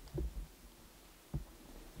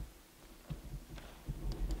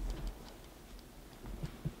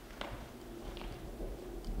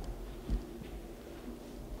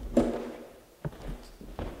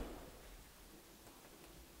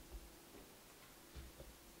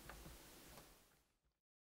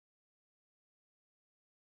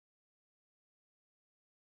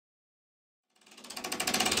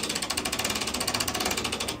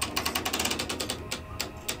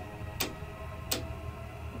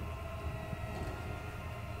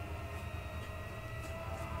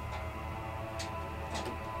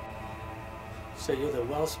 So you're the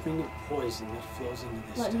wellspring of poison that flows into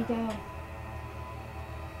this Let town. me go.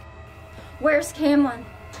 Where's Camlin?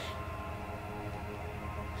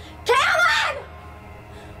 Camlin!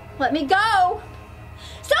 Let me go!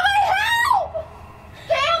 Somebody help!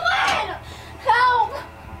 Camlin! Help!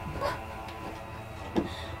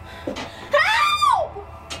 Help!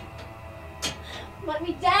 Let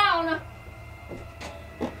me down!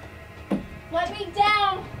 Let me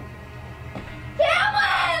down!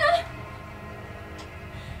 Camlin!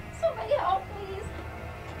 Somebody help, please.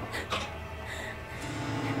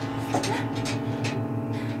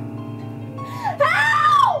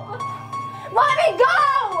 Help! Let me go!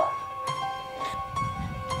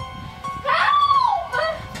 Help!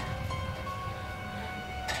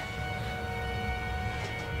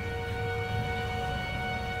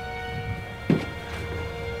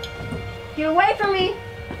 Get away from me!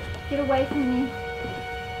 Get away from me.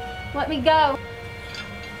 Let me go.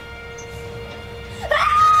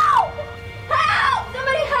 Help! Help!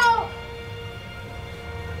 Somebody help!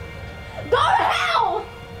 Go to hell!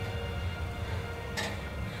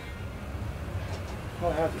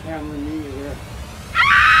 I'll have Camlin meet you here.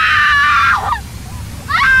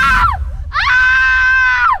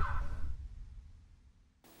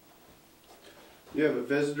 You have a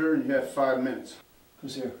visitor and you have 5 minutes.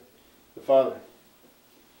 Who's here? The father.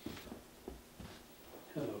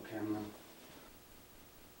 Hello, Camlin.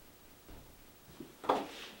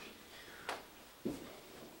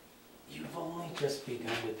 You've only just begun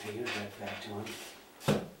to pay your debt back to him.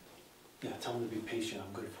 Yeah, tell him to be patient.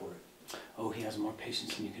 I'm good for it. Oh, he has more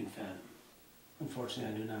patience than you can fathom.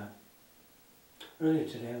 Unfortunately, I do not. Earlier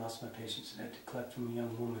today, I lost my patience and had to collect from a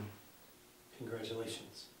young woman.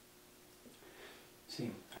 Congratulations.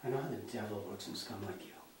 See, I know how the devil works in scum like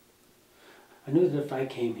you. I knew that if I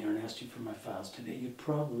came here and asked you for my files today, you'd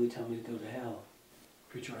probably tell me to go to hell.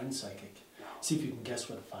 Preacher and psychic. See if you can guess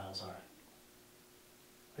where the files are.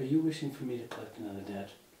 Are you wishing for me to collect another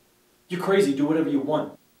debt? You're crazy. Do whatever you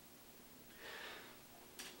want.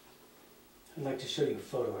 I'd like to show you a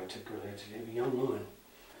photo I took earlier today of a young woman.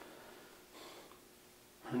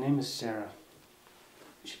 Her name is Sarah.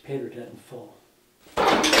 She paid her debt in full.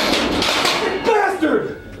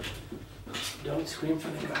 Bastard! Don't scream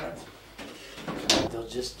for the guards. They'll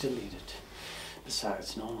just delete it.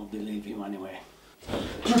 Besides, no one will believe you anyway.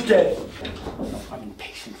 You're dead! I'm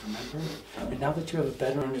impatient, remember? And now that you have a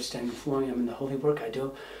better understanding of who I am and the holy work I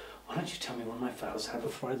do, why don't you tell me where my files are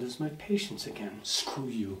before I lose my patience again? Screw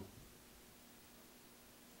you.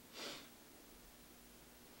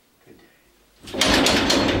 Good day.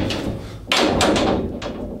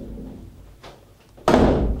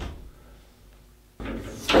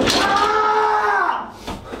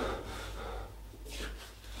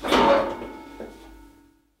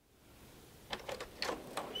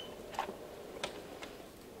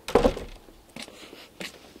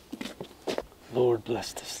 Lord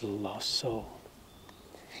bless this little lost soul.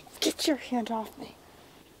 Get your hand off me.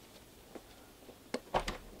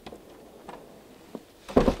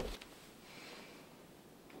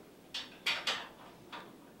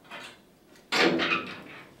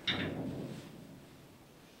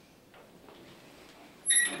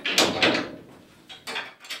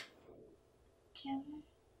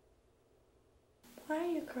 Why are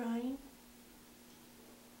you crying?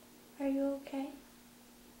 Are you okay?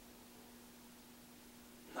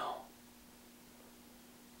 No.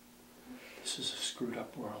 This is a screwed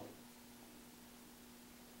up world.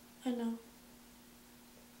 I know.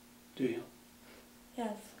 Do you?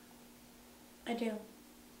 Yes. I do.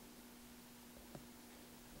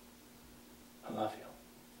 I love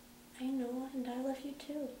you. I know, and I love you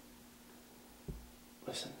too.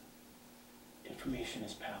 Listen, information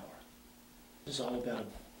is power. This is all about a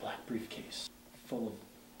black briefcase full of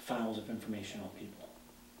files of information on people.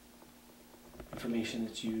 Information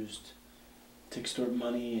that's used to extort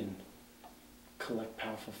money and collect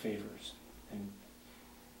powerful favors. And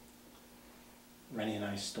Rennie and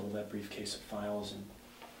I stole that briefcase of files, and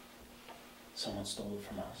someone stole it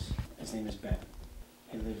from us. His name is Ben.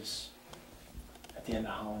 He lives at the end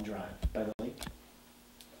of Holland Drive by the lake.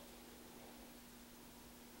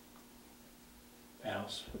 The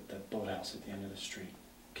house with the boathouse at the end of the street.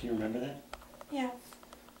 Can you remember that? Yes.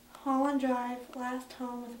 Holland Drive, last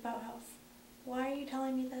home with a boathouse. Why are you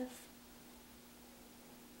telling me this?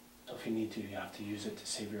 So if you need to, you have to use it to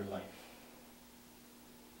save your life.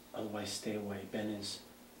 Otherwise, stay away. Ben is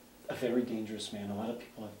a very dangerous man. A lot of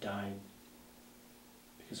people have died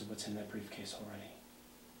because of what's in that briefcase already.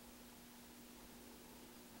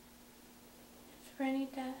 Is Rennie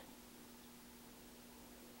dead?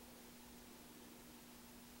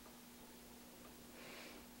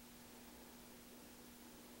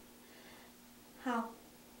 How?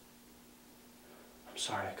 I'm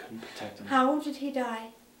sorry I couldn't protect him. How did he die?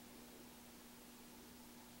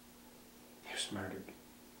 He was murdered.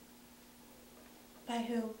 By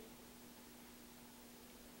who?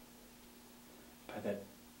 By that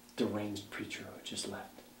deranged preacher who just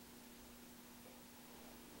left.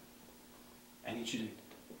 I need you to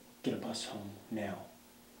get a bus home now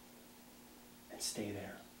and stay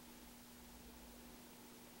there.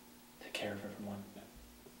 Take care of everyone.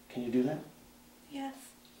 Can you do that? Yes.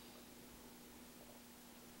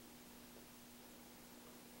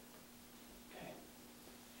 Okay.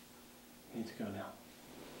 You need to go now.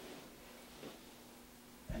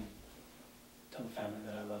 And tell the family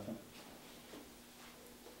that I love them.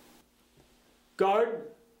 Guard!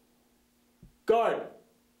 Guard!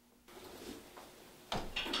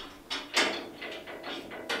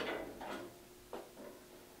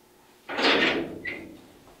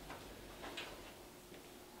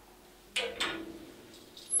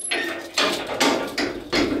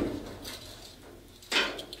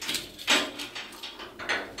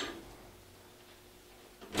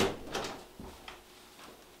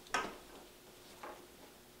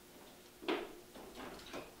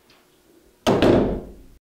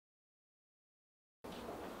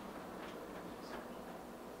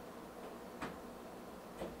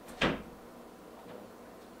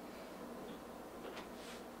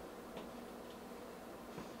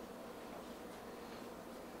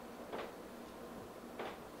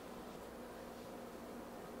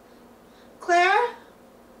 Claire?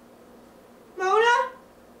 Mona?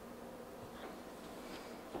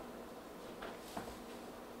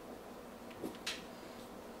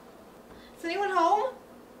 Is anyone home?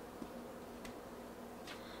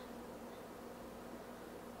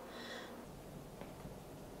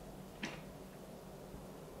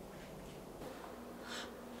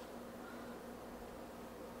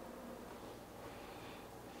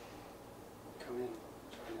 Come in.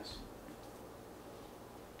 Join us.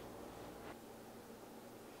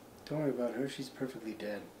 Don't worry about her. She's perfectly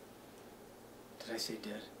dead. Did I say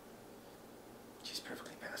dead? She's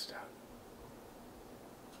perfectly passed out.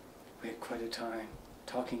 We had quite a time,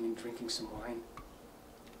 talking and drinking some wine.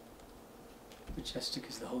 Majestic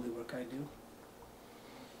is the holy work I do.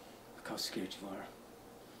 Look how scared you are.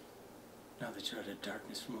 Now that you're out of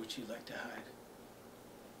darkness from which you like to hide.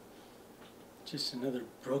 Just another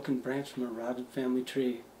broken branch from a rotted family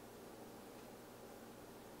tree.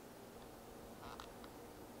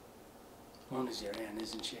 Mona's your aunt,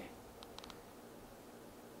 isn't she?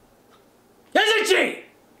 Isn't she?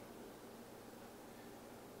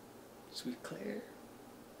 Sweet Claire.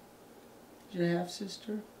 Your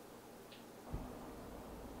half-sister.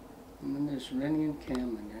 And then there's Rennie and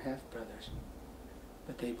Cameron, your half-brothers.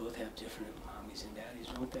 But they both have different mommies and daddies,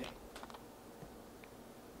 don't they?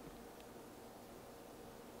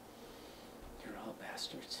 You're all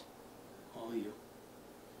bastards. All you.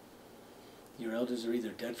 Your elders are either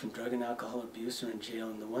dead from drug and alcohol abuse or in jail,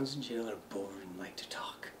 and the ones in jail are bored and like to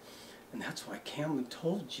talk. And that's why Cameron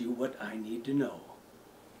told you what I need to know.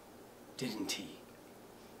 Didn't he?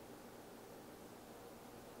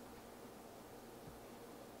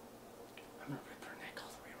 I'm gonna rip her neck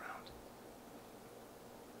all the way around.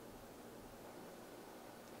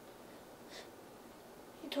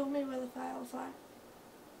 told me where the files are.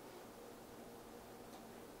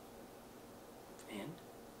 And?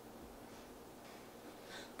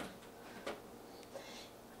 I'm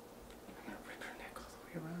gonna rip her neck all the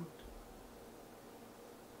way around.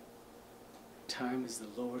 Time is the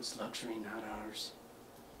Lord's luxury, not ours.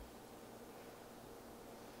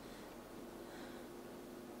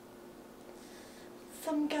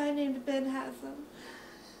 Some guy named Ben has them.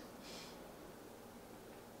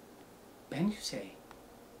 Ben, you say?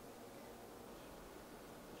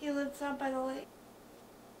 He lives out by the lake.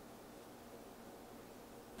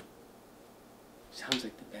 Sounds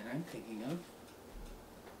like the Ben I'm thinking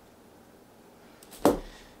of.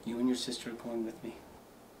 You and your sister are going with me.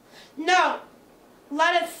 No!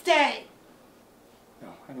 Let it stay!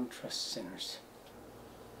 No, I don't trust sinners.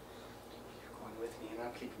 You're going with me and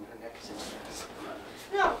I'm keeping her neck as it is.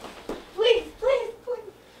 No! Please, please,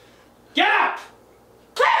 please! Get up!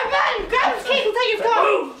 Claire, Ben! Grab his keys until you've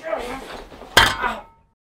gone!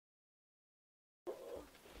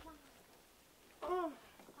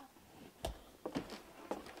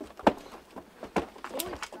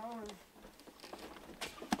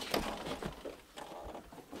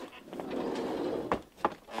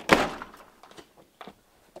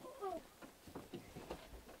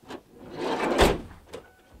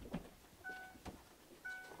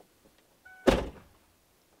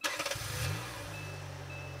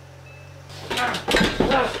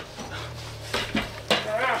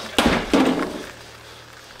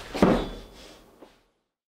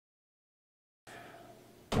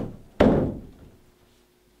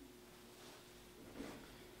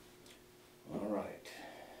 All right.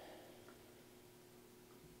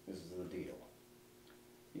 This is the deal.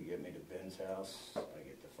 You get me to Ben's house, I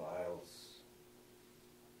get the files,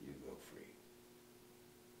 you go free.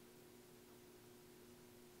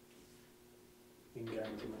 You can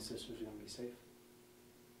guarantee my sister's gonna be safe?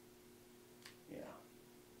 Yeah.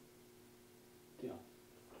 Deal.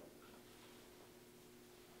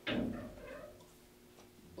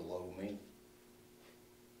 Below me?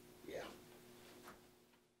 Yeah.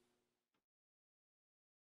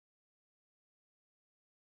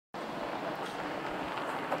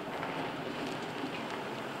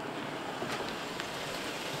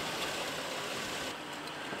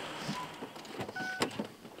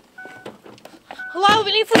 Hello,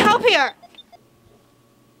 we need some help here!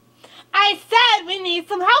 I said we need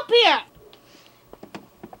some help here!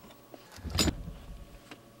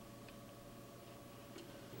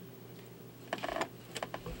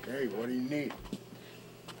 Okay, what do you need?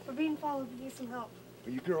 We're being followed, we need some help.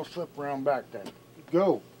 Well, you girls slip around back then.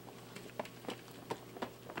 Go.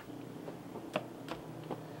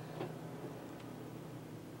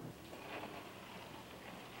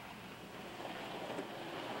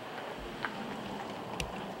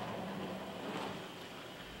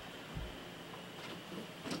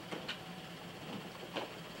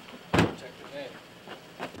 Check the name.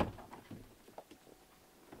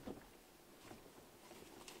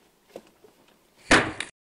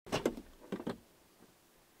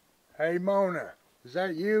 Hey, Mona, is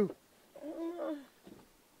that you?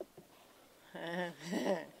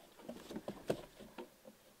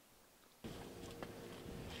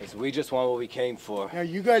 So we just want what we came for. Now,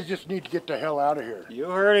 you guys just need to get the hell out of here. You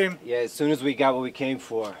heard him. Yeah, as soon as we got what we came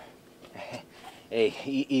for. Hey,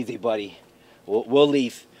 easy, buddy. We'll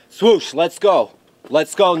leave. Swoosh, let's go.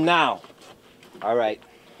 Let's go now. All right.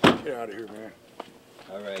 Get out of here, man.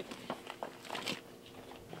 All right.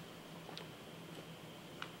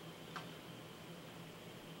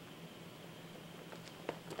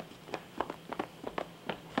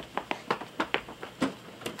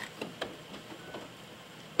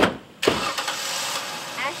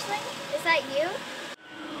 Ashley, is that you?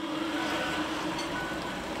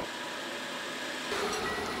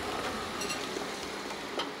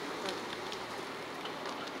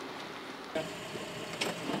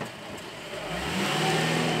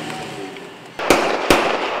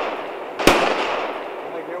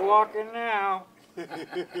 Like you're walking now.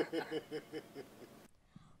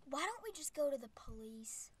 Why don't we just go to the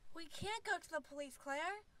police? We can't go to the police,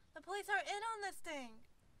 Claire. The police are in on this thing.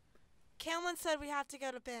 Cameron said we have to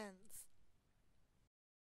go to Ben's.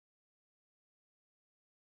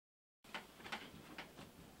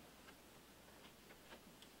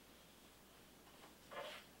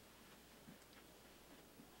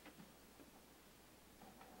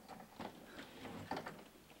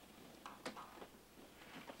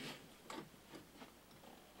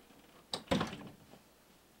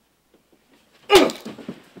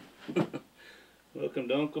 Welcome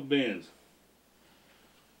to Uncle Ben's.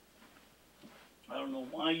 I don't know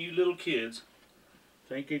why you little kids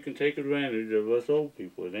think you can take advantage of us old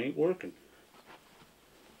people. It ain't working.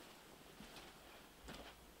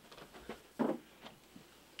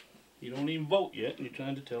 You don't even vote yet, and you're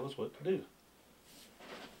trying to tell us what to do.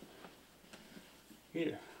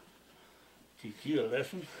 Here, teach you a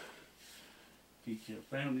lesson. Teach your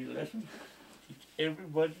family a lesson. Teach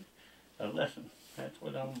everybody a lesson. That's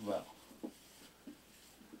what I'm about.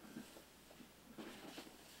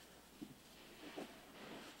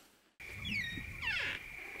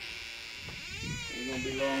 Ain't gonna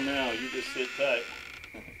be long now. You just sit tight.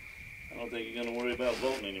 I don't think you're gonna worry about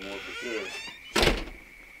voting anymore for sure. It's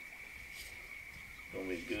gonna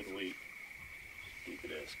be a good week.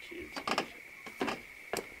 Stupid ass kids.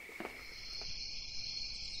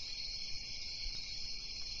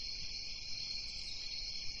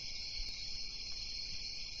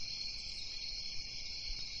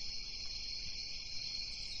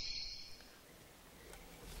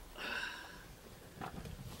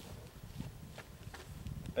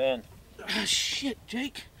 Ben. Ah, shit,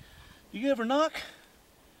 Jake. You ever knock?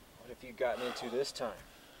 What have you gotten into this time?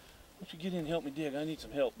 Why don't you get in and help me dig? I need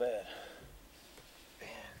some help bad.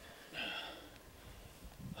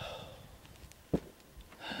 You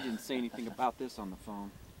didn't say anything about this on the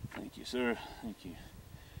phone. Thank you, sir. Thank you.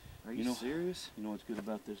 Are you serious? You know what's good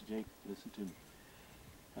about this, Jake? Listen to me.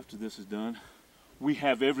 After this is done, we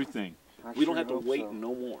have everything. We don't have to wait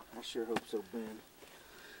no more. I sure hope so, Ben.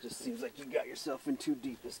 Just seems like you got yourself in too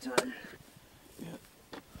deep this time. Yeah.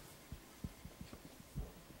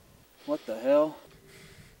 What the hell?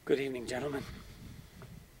 Good evening, gentlemen.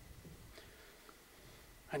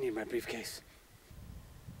 I need my briefcase.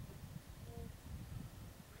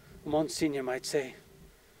 Monsignor might say,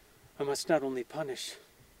 I must not only punish,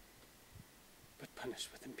 but punish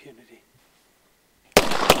with impunity.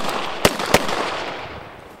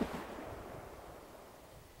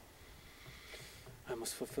 I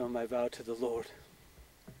must fulfill my vow to the Lord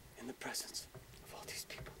in the presence of all these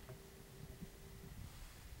people.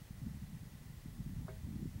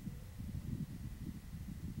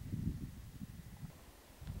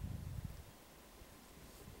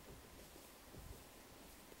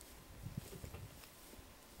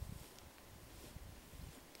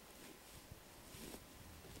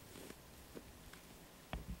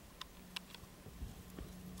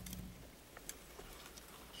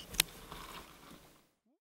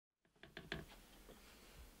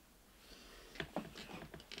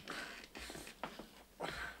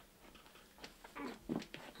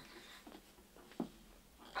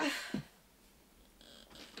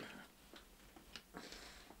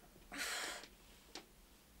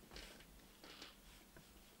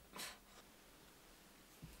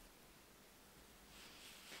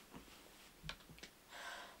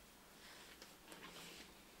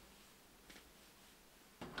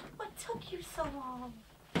 What took you so long?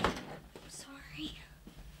 Sorry.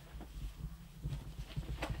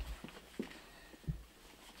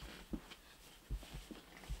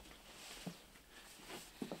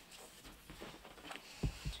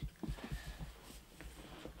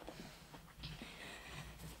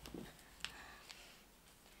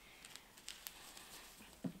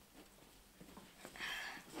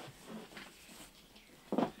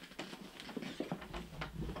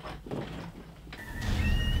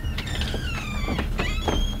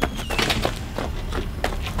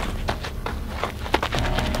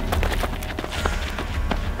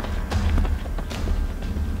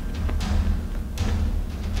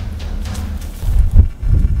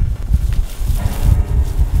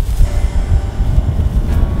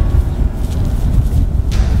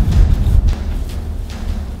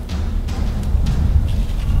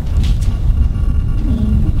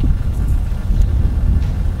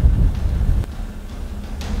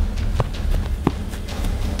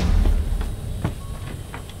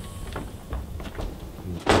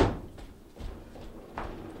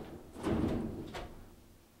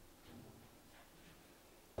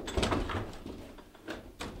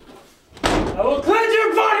 I will cleanse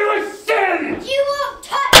your body with sin! You won't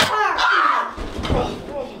touch her!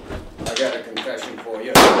 I got a confession for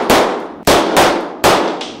you.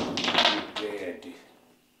 You're dead.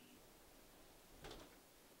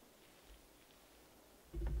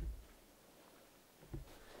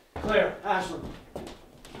 Claire, Ashland.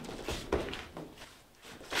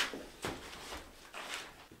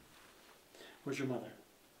 Where's your mother?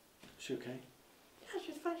 Is she okay? Yeah,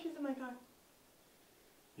 she's fine. She's in my car.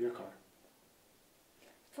 Your car.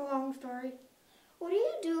 It's a long story. What are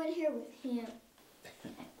you doing here with him?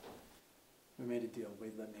 We made a deal.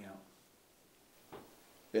 Wade let me out.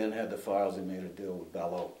 Ben had the files. He made a deal with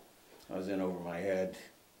Bello. I was in over my head.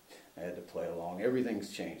 I had to play along. Everything's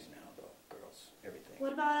changed now, though, girls. everything.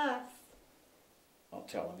 What about us? I'll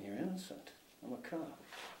tell them you're innocent. I'm a cop.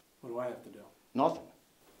 What do I have to do? Nothing.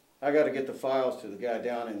 I got to get the files to the guy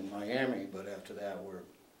down in Miami, but after that, we're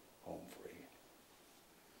home free.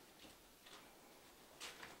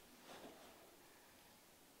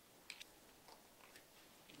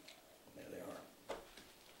 There they are.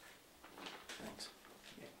 Thanks.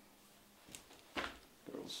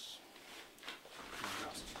 Girls.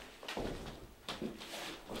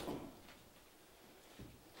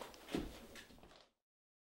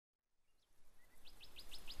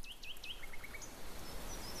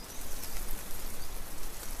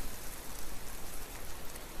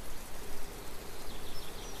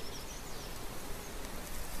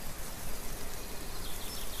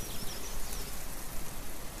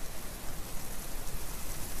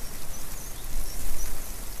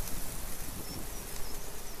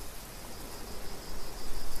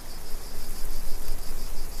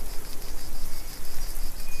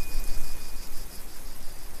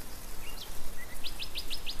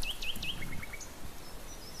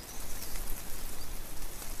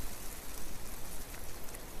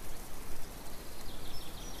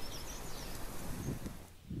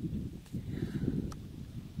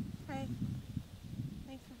 Hey,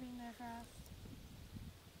 thanks for being there for us.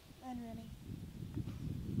 And Rennie.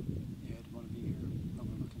 Yeah, I didn't want to be here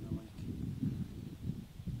overlooking the lake.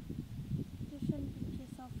 You shouldn't beat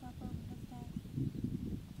yourself up over his death.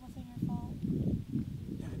 It wasn't your fault.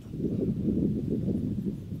 Yeah, I know.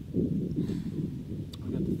 We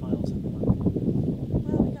got the files and the money.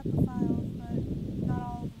 Well, we got the files, but not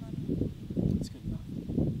all of the money. That's good enough.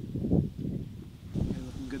 You're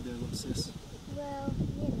looking good there, little sis. Well,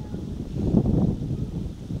 you know.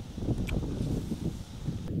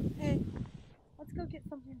 Hey, let's go get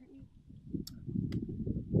something to eat.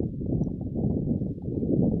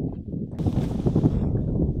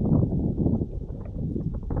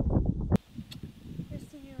 Here's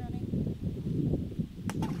to you, Rennie.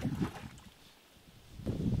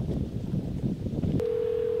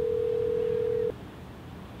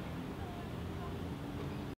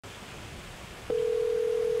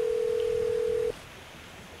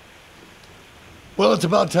 Well, it's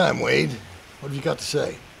about time, Wade. What have you got to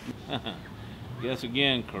say? Guess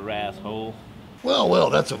again, carasshole. Well,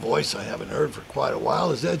 that's a voice I haven't heard for quite a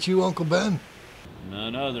while. Is that you, Uncle Ben?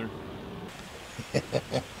 None other.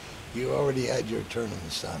 You already had your turn in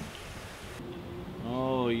the sun.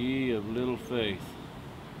 Oh, ye of little faith.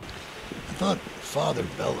 I thought Father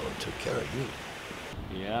Bello took care of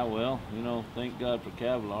you. Yeah, well, thank God for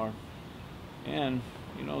Kevlar. And,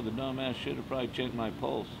 the dumbass should have probably checked my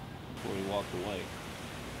pulse before he walked away.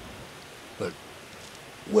 But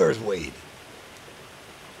where's Wade?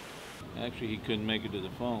 Actually, he couldn't make it to the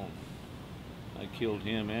phone. I killed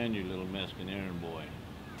him and your little Mexican errand boy.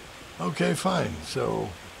 Okay, fine. So,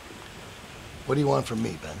 what do you want from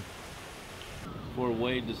me, Ben? Before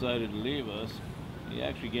Wade decided to leave us, he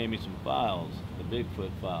actually gave me some files, the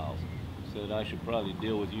Bigfoot files. Said I should probably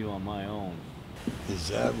deal with you on my own. Is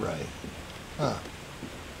that right? Huh.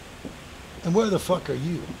 And where the fuck are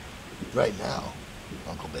you? Right now,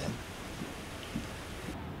 Uncle Ben.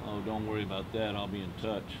 Oh, don't worry about that. I'll be in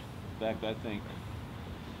touch. In fact, I think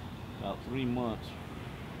about 3 months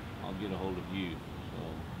I'll get a hold of you. So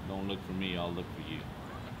don't look for me, I'll look for you.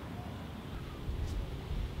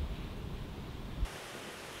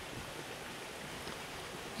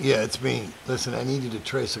 Yeah, it's me. Listen, I need you to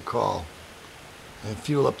trace a call and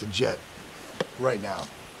fuel up the jet right now.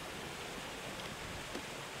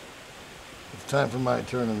 It's time for my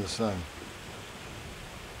turn in the sun.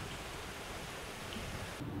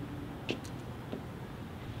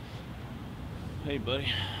 Hey,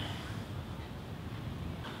 buddy.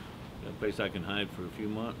 Got a place I can hide for a few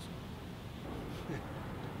months?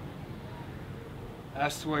 I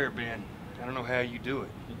swear, Ben, I don't know how you do it.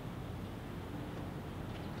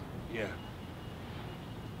 Yeah.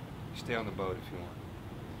 Stay on the boat if you want.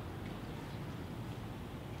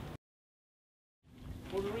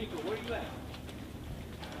 Puerto Rico, where you at?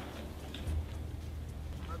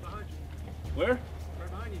 Right behind you. Where? Right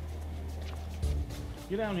behind you.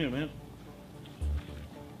 Get down here, man.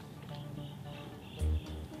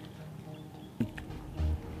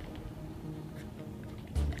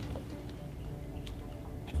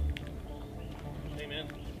 Hey, man.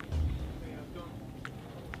 Hey, how's it going?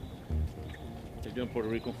 How you doing, Puerto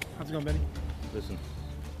Rico? How's it going, Benny? Listen,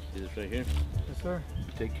 see this right here? Yes, sir.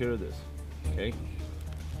 Take care of this, okay?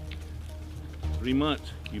 3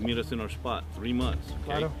 months. You meet us in our spot. 3 months, okay?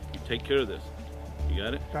 Claro. You take care of this. You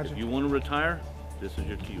got it? Gotcha. If you want to retire, this is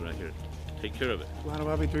your key right here. Take care of it. Claro,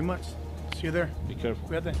 Bobby, 3 months. See you there. Be careful.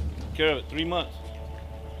 Cuídate. Take care of it. 3 months.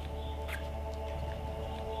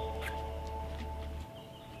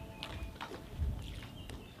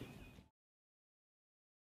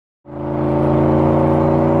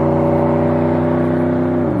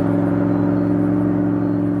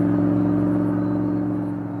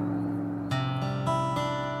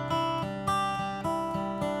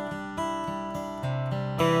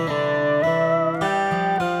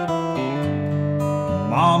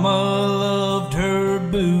 Mama loved her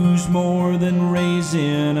booze more than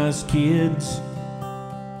raising us kids.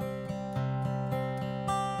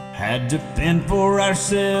 Had to fend for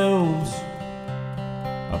ourselves,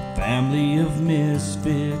 a family of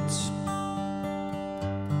misfits.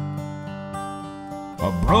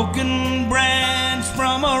 A broken branch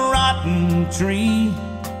from a rotten tree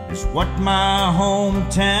is what my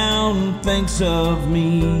hometown thinks of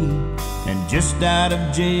me. And just out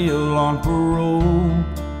of jail on parole,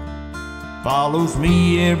 follows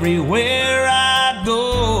me everywhere I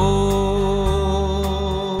go.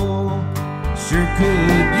 Sure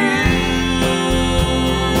could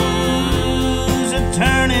use a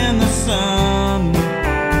turn in the sun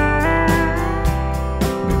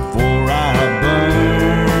before I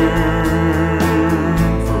burn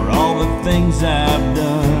for all the things I've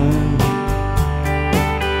done.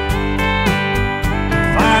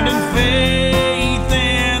 Finding faith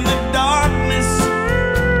in the darkness,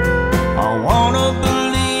 I wanna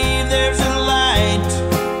believe there's a light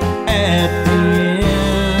at the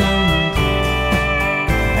end.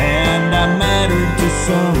 And I mattered to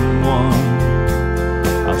someone,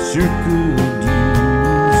 I sure could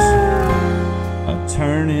use a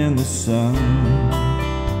turn in the sun.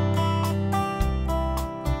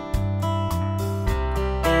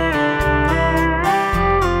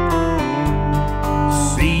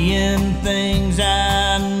 Seeing things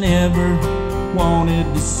I never wanted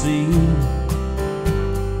to see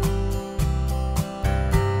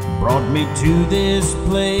brought me to this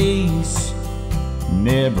place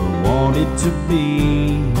never wanted to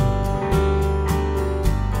be.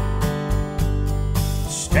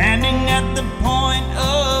 Standing at the point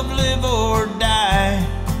of live or die,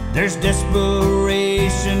 there's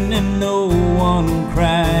desperation and no one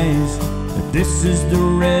cries that this is the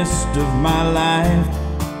rest of my life.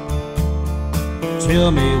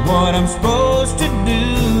 Tell me what I'm supposed to do.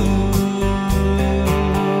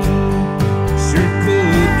 Sure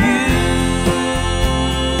could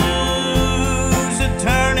use a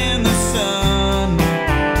turn in the sun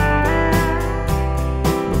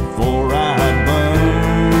before I burn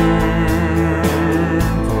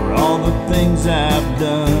for all the things I've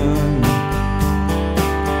done.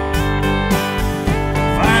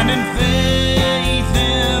 Finding faith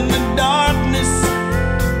in the darkness,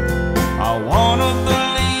 I wanna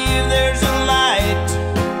believe there's a light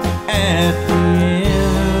at the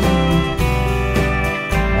end.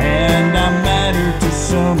 And I matter to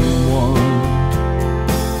someone,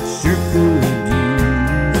 sure could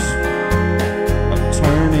use a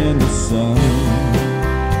turn in the sun.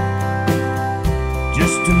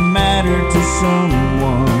 Just to matter to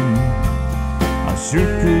someone, I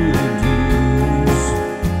sure could